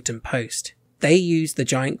the Washington Post. They use the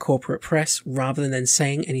giant corporate press rather than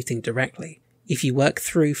saying anything directly. If you work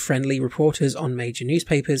through friendly reporters on major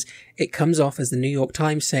newspapers, it comes off as the New York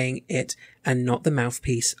Times saying it and not the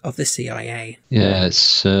mouthpiece of the CIA." Yeah,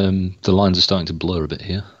 it's the lines are starting to blur a bit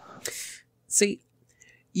here. See,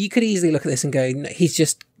 you could easily look at this and go, "No, he's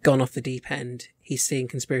just gone off the deep end. He's seeing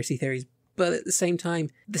conspiracy theories." But at the same time,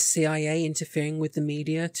 the CIA interfering with the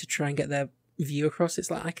media to try and get their view across, it's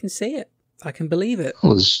like, I can see it. I can believe it.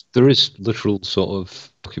 Well, there is literal sort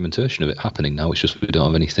of documentation of it happening now. It's just we don't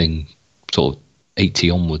have anything sort of 80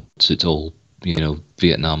 onwards. It's all,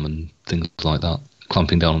 Vietnam and things like that,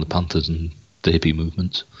 clamping down on the Panthers and the hippie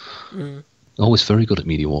movement. Always very good at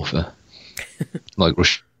media warfare. Like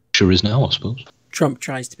Russia is now, I suppose. Trump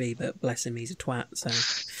tries to be, but bless him, he's a twat, so...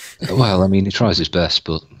 Well, he tries his best,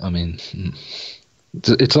 but,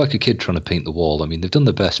 it's like a kid trying to paint the wall. They've done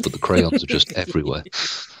their best, but the crayons are just everywhere.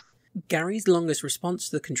 Gary's longest response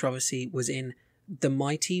to the controversy was in The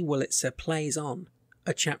Mighty Wurlitzer Plays On,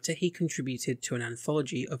 a chapter he contributed to an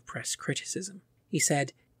anthology of press criticism. He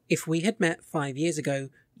said, "If we had met 5 years ago,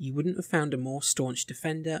 you wouldn't have found a more staunch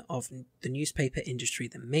defender of the newspaper industry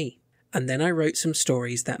than me. And then I wrote some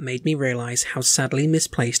stories that made me realise how sadly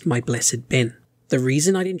misplaced my bliss had been. The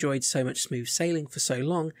reason I'd enjoyed so much smooth sailing for so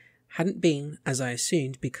long hadn't been, as I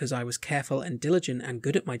assumed, because I was careful and diligent and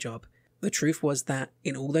good at my job. The truth was that,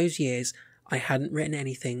 in all those years, I hadn't written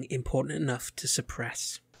anything important enough to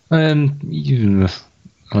suppress." I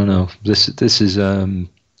don't know. This is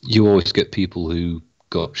you always get people who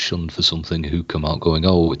got shunned for something who come out going,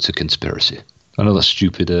 "Oh, it's a conspiracy." I know that's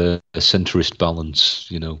stupid, a centrist balance,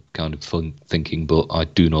 kind of thinking, but I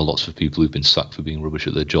do know lots of people who've been sacked for being rubbish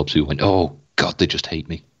at their jobs who went, "Oh God, they just hate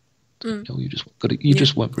me." No, you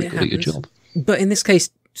just weren't very good at your job. But in this case,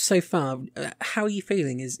 so far, how are you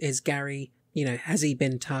feeling? Is Gary, has he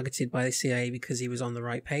been targeted by the CIA because he was on the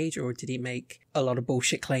right page, or did he make a lot of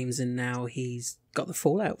bullshit claims and now he's got the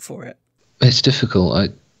fallout for it? It's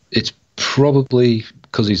difficult. It's probably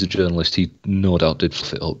because he's a journalist, he no doubt did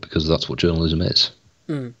fluff it up because that's what journalism is.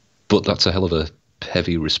 But that's a hell of a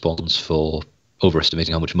heavy response for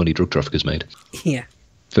overestimating how much money drug traffickers made. Yeah.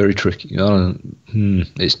 Very tricky.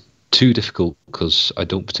 It's too difficult because I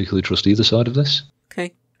don't particularly trust either side of this.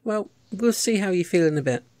 Okay. Well, we'll see how you feel in a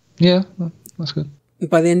bit. Yeah, that's good.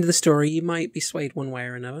 By the end of the story, you might be swayed one way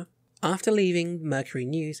or another. After leaving Mercury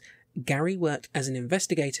News, Gary worked as an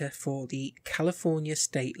investigator for the California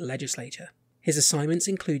State Legislature. His assignments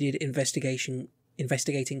included investigating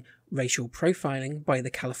racial profiling by the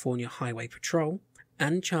California Highway Patrol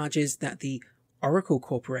and charges that the Oracle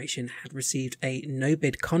Corporation had received a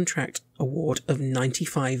no-bid contract award of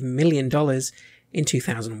 $95 million in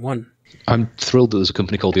 2001. I'm thrilled that there's a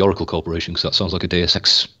company called the Oracle Corporation because that sounds like a Deus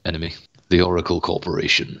Ex enemy. The Oracle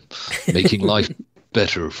Corporation, making life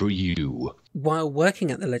better for you. While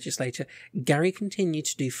working at the legislature, Gary continued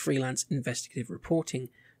to do freelance investigative reporting,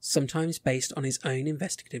 sometimes based on his own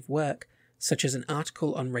investigative work, such as an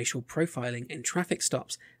article on racial profiling in traffic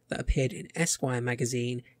stops that appeared in Esquire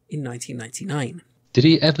magazine in 1999. Did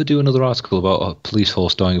he ever do another article about a police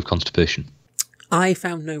horse dying of constipation? I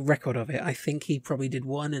found no record of it. I think he probably did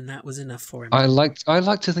one, and that was enough for him. I like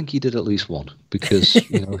to think he did at least one because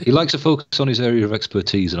he likes to focus on his area of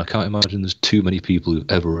expertise, and I can't imagine there's too many people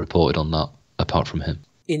who've ever reported on that apart from him.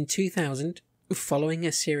 In 2000, following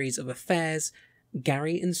a series of affairs,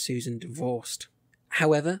 Gary and Susan divorced.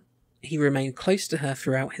 However, he remained close to her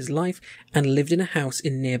throughout his life and lived in a house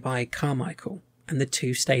in nearby Carmichael, and the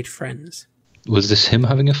two stayed friends. Was this him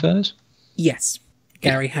having affairs? Yes.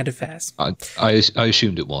 Gary had affairs. I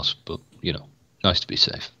assumed it was, but, nice to be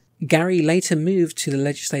safe. Gary later moved to the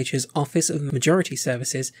legislature's Office of Majority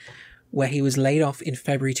Services, where he was laid off in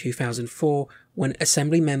February 2004 when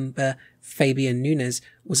Assembly member Fabian Nunes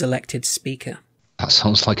was elected Speaker. That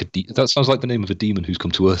sounds like the name of a demon who's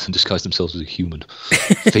come to Earth and disguised themselves as a human.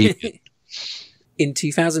 Fabian. In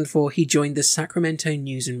 2004, he joined the Sacramento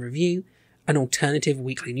News and Review, an alternative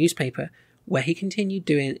weekly newspaper, where he continued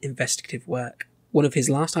doing investigative work. One of his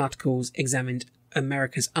last articles examined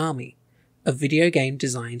America's Army, a video game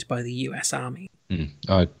designed by the US Army.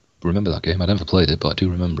 I remember that game. I never played it, but I do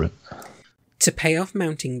remember it. To pay off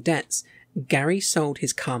mounting debts, Gary sold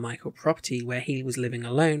his Carmichael property where he was living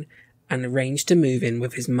alone and arranged to move in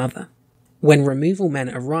with his mother. When removal men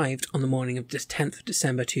arrived on the morning of the 10th of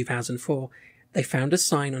December 2004, they found a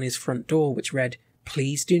sign on his front door which read,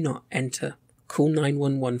 "Please do not enter. Call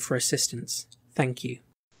 911 for assistance. Thank you.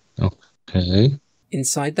 Okay.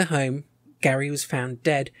 Inside the home, Gary was found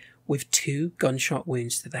dead with 2 gunshot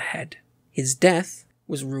wounds to the head. His death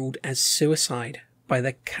was ruled as suicide by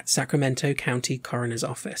the Sacramento County Coroner's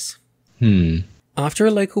Office. After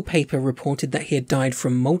a local paper reported that he had died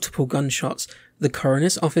from multiple gunshots, the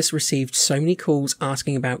Coroner's Office received so many calls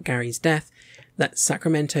asking about Gary's death that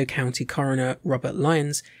Sacramento County Coroner Robert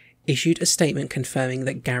Lyons issued a statement confirming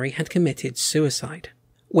that Gary had committed suicide.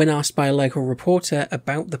 When asked by a local reporter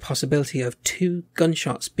about the possibility of 2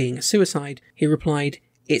 gunshots being a suicide, he replied,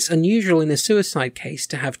 "It's unusual in a suicide case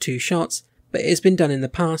to have 2 shots, but it has been done in the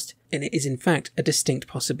past, and it is in fact a distinct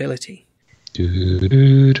possibility."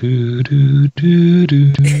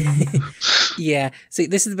 Yeah, see,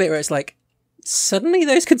 this is the bit where it's like, suddenly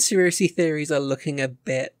those conspiracy theories are looking a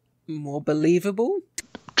bit more believable.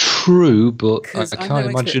 True, but I can't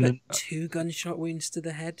imagine... 2 gunshot wounds to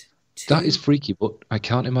the head. 2? That is freaky, but I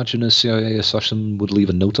can't imagine a CIA assassin would leave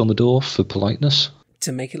a note on the door for politeness.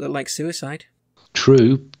 To make it look like suicide.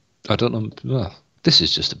 True. I don't know. Well, this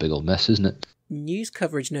is just a big old mess, isn't it? News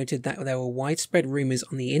coverage noted that there were widespread rumours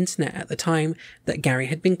on the internet at the time that Gary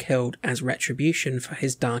had been killed as retribution for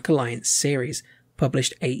his Dark Alliance series,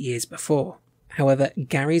 published 8 years before. However,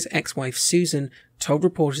 Gary's ex-wife Susan told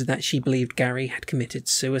reporters that she believed Gary had committed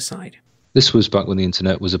suicide. This was back when the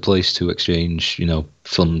internet was a place to exchange,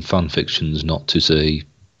 fun fan fictions, not to say,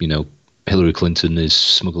 Hillary Clinton is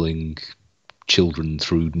smuggling children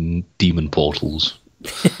through demon portals.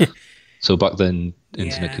 So back then,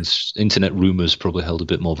 internet rumours probably held a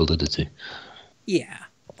bit more validity. Yeah.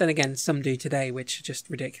 Then again, some do today, which are just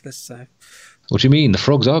ridiculous, so... What do you mean? The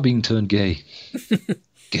frogs are being turned gay.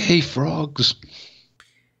 Gay frogs!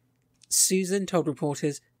 Susan told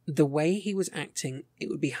reporters, "The way he was acting, it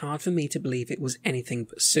would be hard for me to believe it was anything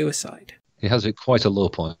but suicide." He has it quite a low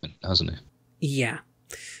point, hasn't he? Yeah.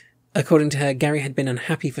 According to her, Gary had been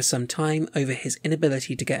unhappy for some time over his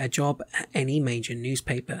inability to get a job at any major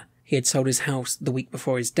newspaper. He had sold his house the week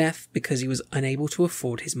before his death because he was unable to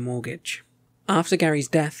afford his mortgage. After Gary's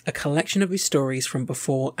death, a collection of his stories from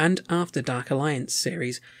before and after Dark Alliance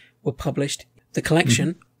series were published. The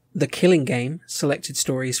collection, The Killing Game, selected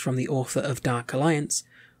stories from the author of Dark Alliance,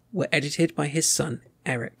 were edited by his son,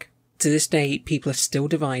 Eric. To this day, people are still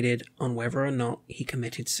divided on whether or not he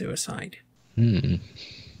committed suicide.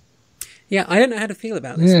 Yeah, I don't know how to feel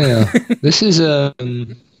about this. Yeah, this is...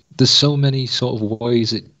 there's so many sort of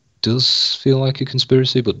ways it does feel like a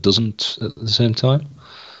conspiracy, but doesn't at the same time.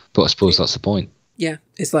 But I suppose that's the point. Yeah,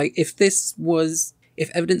 it's like if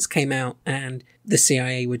evidence came out and the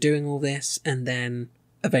CIA were doing all this and then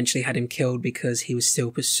eventually had him killed because he was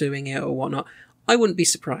still pursuing it or whatnot, I wouldn't be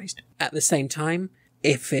surprised. At the same time,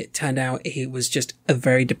 if it turned out he was just a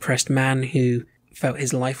very depressed man who felt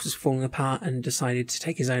his life was falling apart and decided to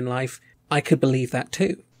take his own life, I could believe that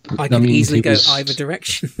too. I could easily go either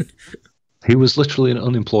direction. He was literally an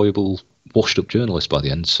unemployable, washed-up journalist by the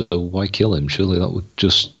end, so why kill him? Surely that would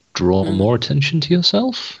just draw more attention to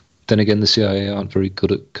yourself. Then again, the CIA aren't very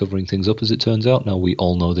good at covering things up, as it turns out. Now we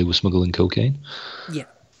all know they were smuggling cocaine. Yeah,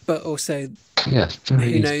 but also,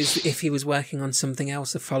 who knows if he was working on something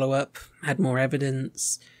else, a follow-up, had more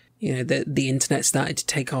evidence. The internet started to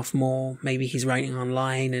take off more. Maybe he's writing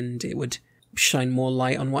online and it would shine more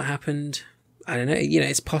light on what happened. I don't know.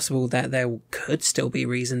 It's possible that there could still be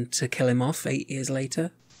reason to kill him off 8 years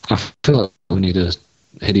later. I feel like we need a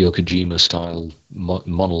Hideo Kojima-style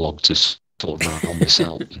monologue to sort of round this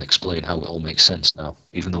out and explain how it all makes sense now,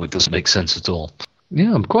 even though it doesn't make sense at all.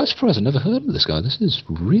 Yeah, I'm quite surprised. I've never heard of this guy. This is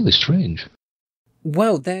really strange.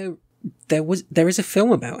 Well, there is a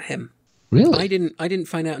film about him. Really? I didn't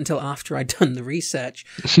find out until after I'd done the research.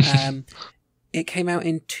 It came out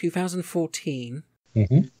in 2014.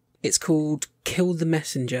 Mm-hmm. It's called Kill the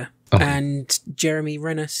Messenger, and Jeremy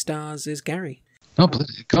Renner stars as Gary. Oh,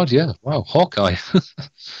 God, yeah. Wow, Hawkeye.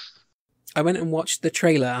 I went and watched the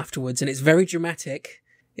trailer afterwards, and it's very dramatic.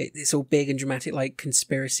 It's all big and dramatic, like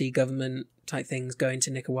conspiracy, government type things going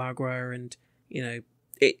to Nicaragua, and,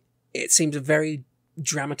 it seems a very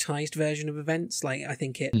dramatized version of events. Like, I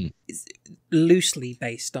think it is loosely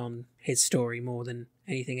based on his story more than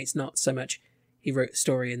anything. It's not so much he wrote the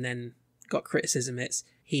story and then got criticism.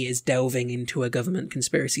 He is delving into a government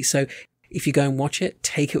conspiracy. So if you go and watch it,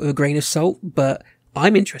 take it with a grain of salt, but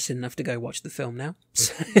I'm interested enough to go watch the film now.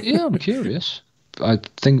 Yeah, I'm curious. I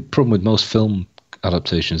think the problem with most film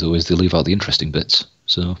adaptations, though, is they leave out the interesting bits.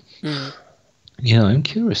 So, yeah, I'm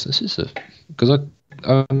curious. This is because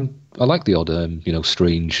I like the odd,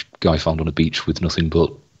 strange guy found on a beach with nothing but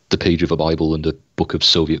the page of a Bible and a book of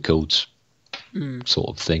Soviet codes sort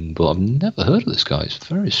of thing, but I've never heard of this guy. It's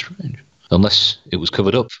very strange. Unless it was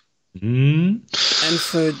covered up. And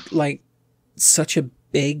for, like, such a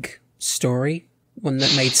big story, one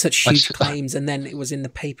that made such huge claims, and then it was in the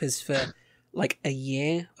papers for, like, a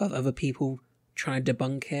year of other people trying to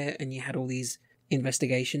debunk it, and you had all these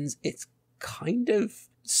investigations, it's kind of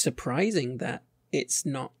surprising that it's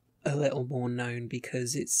not a little more known,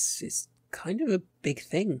 because it's kind of a big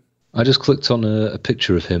thing. I just clicked on a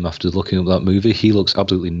picture of him after looking up that movie. He looks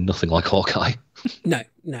absolutely nothing like Hawkeye. No,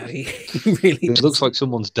 he really He doesn't. looks like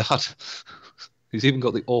someone's dad. He's even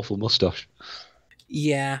got the awful moustache.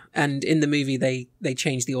 Yeah, and in the movie they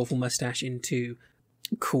changed the awful mustache into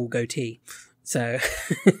cool goatee. So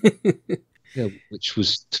Yeah, which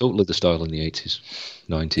was totally the style in the 80s,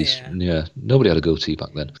 90s. Yeah, nobody had a goatee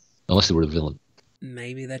back then, unless they were a villain.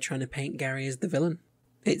 Maybe they're trying to paint Gary as the villain.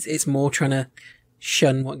 It's more trying to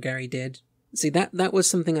shun what Gary did. See, that was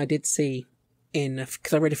something I did see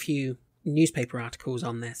because I read a few newspaper articles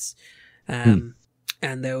on this, and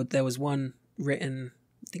there was one written,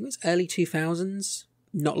 I think it was early 2000s,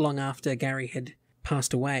 not long after Gary had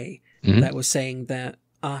passed away, that was saying that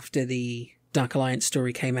after the Dark Alliance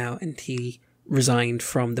story came out and he resigned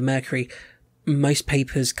from the Mercury, most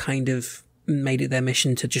papers kind of made it their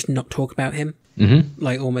mission to just not talk about him,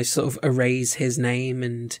 like almost sort of erase his name,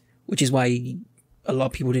 and which is why a lot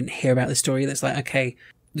of people didn't hear about the story. That's like, okay,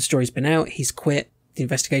 the story's been out, he's quit, the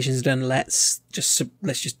investigation's done, let's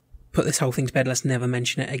just put this whole thing to bed, let's never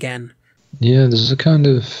mention it again. Yeah, there's a kind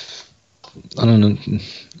of, I don't know,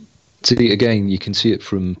 see, again, you can see it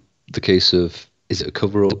from the case of, is it a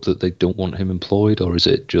cover-up that they don't want him employed, or is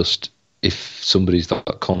it just, if somebody's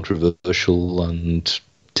that controversial and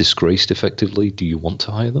disgraced effectively, do you want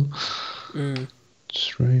to hire them?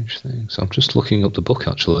 Strange things. I'm just looking up the book,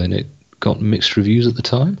 actually, and it got mixed reviews at the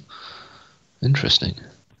time. Interesting.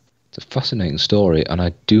 It's a fascinating story, and I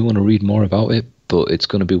do want to read more about it, but it's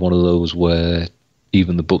going to be one of those where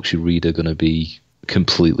even the books you read are going to be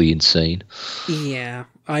completely insane. Yeah,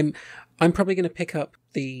 I'm probably going to pick up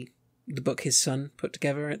the book his son put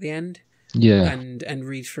together at the end. Yeah. And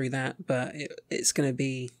read through that, but it's going to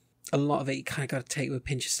be a lot of it. You kind of got to take with a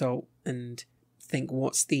pinch of salt and think,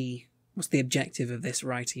 what's the objective of this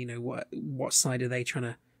writer? You know, what side are they trying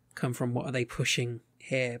to come from? What are they pushing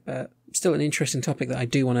here? But still an interesting topic that I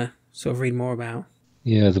do want to sort of read more about.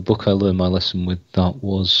 Yeah, the book I learned my lesson with that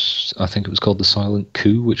was, I think it was called The Silent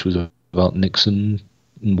Coup, which was about Nixon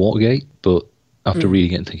and Watergate, but after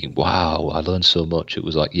reading it and thinking, wow, I learned so much, it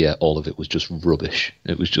was like, yeah, all of it was just rubbish.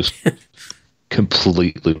 It was just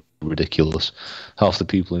completely ridiculous. Half the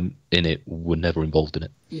people in it were never involved in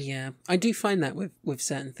it. Yeah, I do find that with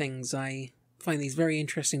certain things. I find these very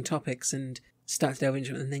interesting topics and start to delve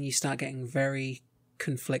into it, and then you start getting very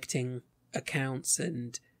conflicting accounts,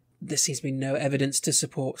 and there seems to be no evidence to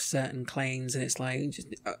support certain claims, and it's like,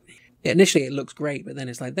 initially it looks great, but then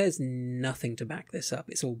it's like, there's nothing to back this up.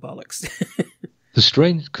 It's all bollocks. It's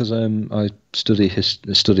strange, because I studied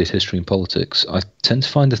history and politics. I tend to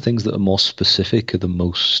find the things that are more specific are the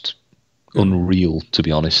most unreal, to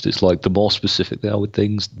be honest. It's like the more specific they are with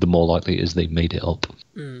things, the more likely it is they made it up.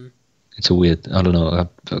 It's a weird, I don't know,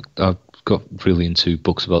 I've got really into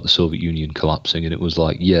books about the Soviet Union collapsing, and it was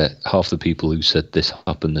like, yeah, half the people who said this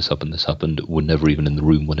happened were never even in the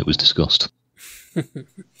room when it was discussed.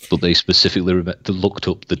 But they specifically they looked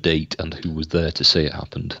up the date and who was there to say it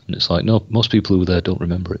happened, and it's like, no, most people who were there don't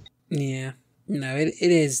remember it. Yeah, no, it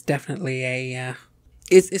is definitely a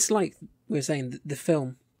it's like we were saying, the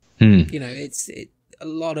film. You know, a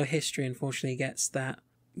lot of history unfortunately gets that,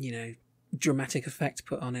 you know, dramatic effect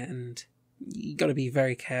put on it, and you got to be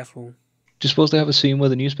very careful. Do you suppose they have a scene where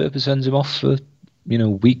the newspaper sends him off for, you know,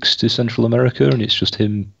 weeks to Central America, and it's just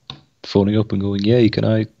him phoning up and going, yeah, can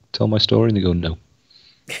I tell my story? And they go, no.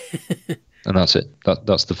 And that's it.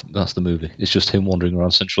 That's the movie. It's just him wandering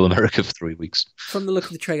around Central America for 3 weeks. From the look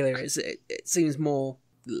of the trailer, it seems more.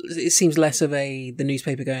 It seems less of the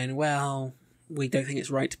newspaper going, well, we don't think it's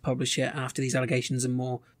right to publish it after these allegations, and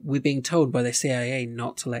more, we're being told by the CIA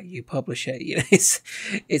not to let you publish it. You know,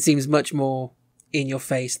 it seems much more in your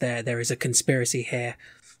face. There is a conspiracy here.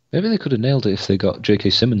 Maybe they could have nailed it if they got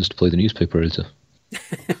J.K. Simmons to play the newspaper editor.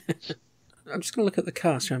 I'm just going to look at the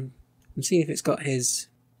cast. I'm seeing if it's got his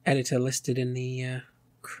editor listed in the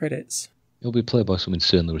credits. He'll be played by some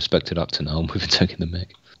insanely respected actor now, and we've been taking the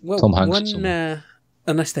mick. Well, Tom Hanks.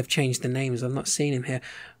 Unless they've changed the names, I've not seen him here.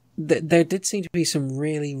 There did seem to be some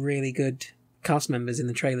really, really good cast members in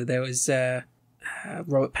the trailer. There was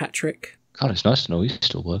Robert Patrick. God, it's nice to know he's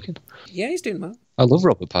still working. Yeah, he's doing well. I love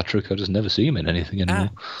Robert Patrick. I just never see him in anything anymore.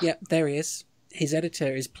 Yeah, there he is. His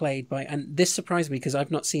editor is played by, and this surprised me because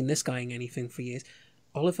I've not seen this guy in anything for years,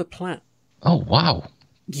 Oliver Platt. Oh, wow.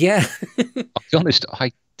 Yeah. I'll be honest,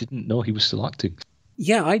 I didn't know he was still acting.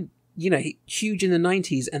 Yeah, huge in the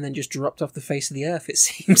 90s and then just dropped off the face of the earth, it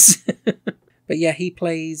seems. But yeah, he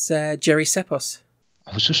plays Jerry Sepos.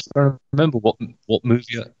 I was just trying to remember what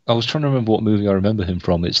movie. I was trying to remember what movie I remember him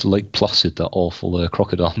from. It's Lake Placid, that awful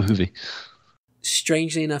crocodile movie.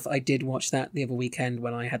 Strangely enough, I did watch that the other weekend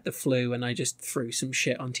when I had the flu and I just threw some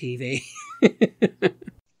shit on TV.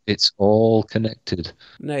 It's all connected.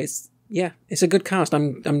 No, it's a good cast.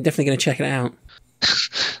 I'm definitely going to check it out.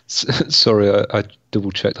 Sorry, I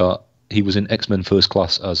double checked that. He was in X-Men First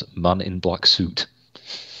Class as Man in Black Suit.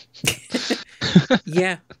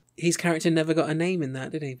 Yeah, his character never got a name in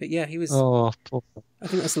that, did he? But yeah, he was. Oh, poor. I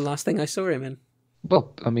think that's the last thing I saw him in.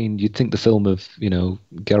 Well, I mean, you'd think the film of,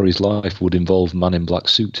 Gary's life would involve Man in Black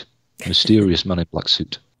Suit. Mysterious Man in Black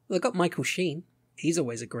Suit. Well, they've got Michael Sheen. He's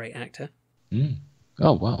always a great actor. Mm.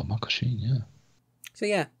 Oh, wow, Michael Sheen, yeah. So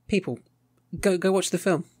yeah, people, go watch the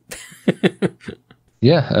film.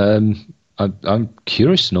 Yeah, I'm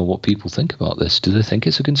curious to know what people think about this. Do they think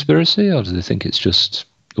it's a conspiracy, or do they think it's just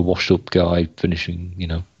a washed-up guy finishing,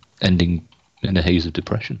 ending in a haze of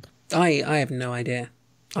depression? I have no idea.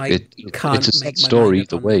 It's a sad story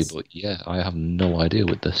either way, but yeah, I have no idea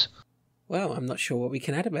with this. Well, I'm not sure what we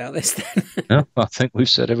can add about this then. No, I think we've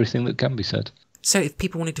said everything that can be said. So if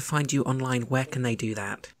people wanted to find you online, where can they do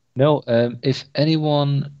that? No, if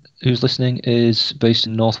anyone who's listening is based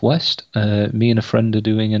in Northwest, me and a friend are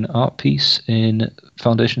doing an art piece in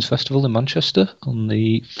Foundations Festival in Manchester on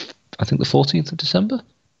the 14th of December.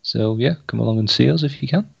 So yeah, come along and see us if you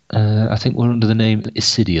can. I think we're under the name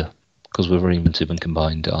Isidia, because we're very inventive and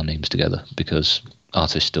combined our names together, because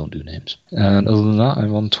artists don't do names. And other than that,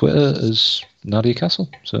 I'm on Twitter as Nadia Castle.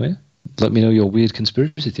 So yeah, let me know your weird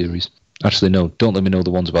conspiracy theories. Actually, no, don't let me know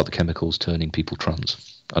the ones about the chemicals turning people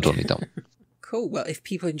trans. I don't need that one. Cool. Well, if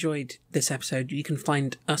people enjoyed this episode, you can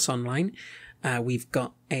find us online. We've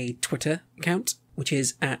got a Twitter account, which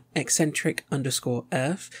is at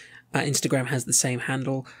eccentric_earth. Instagram has the same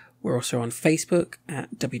handle. We're also on Facebook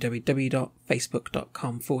at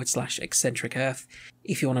www.facebook.com/eccentricearth.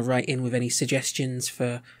 If you want to write in with any suggestions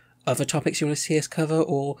for other topics you want to see us cover,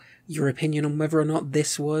 or your opinion on whether or not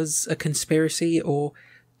this was a conspiracy or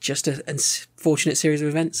just an unfortunate series of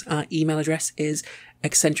events, our email address is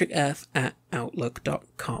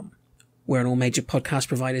eccentricearth@outlook.com. We're on all major podcast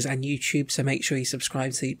providers and YouTube, so make sure you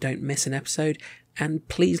subscribe so you don't miss an episode, and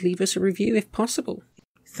please leave us a review if possible.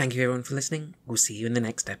 Thank you everyone for listening. We'll see you in the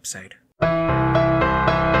next episode.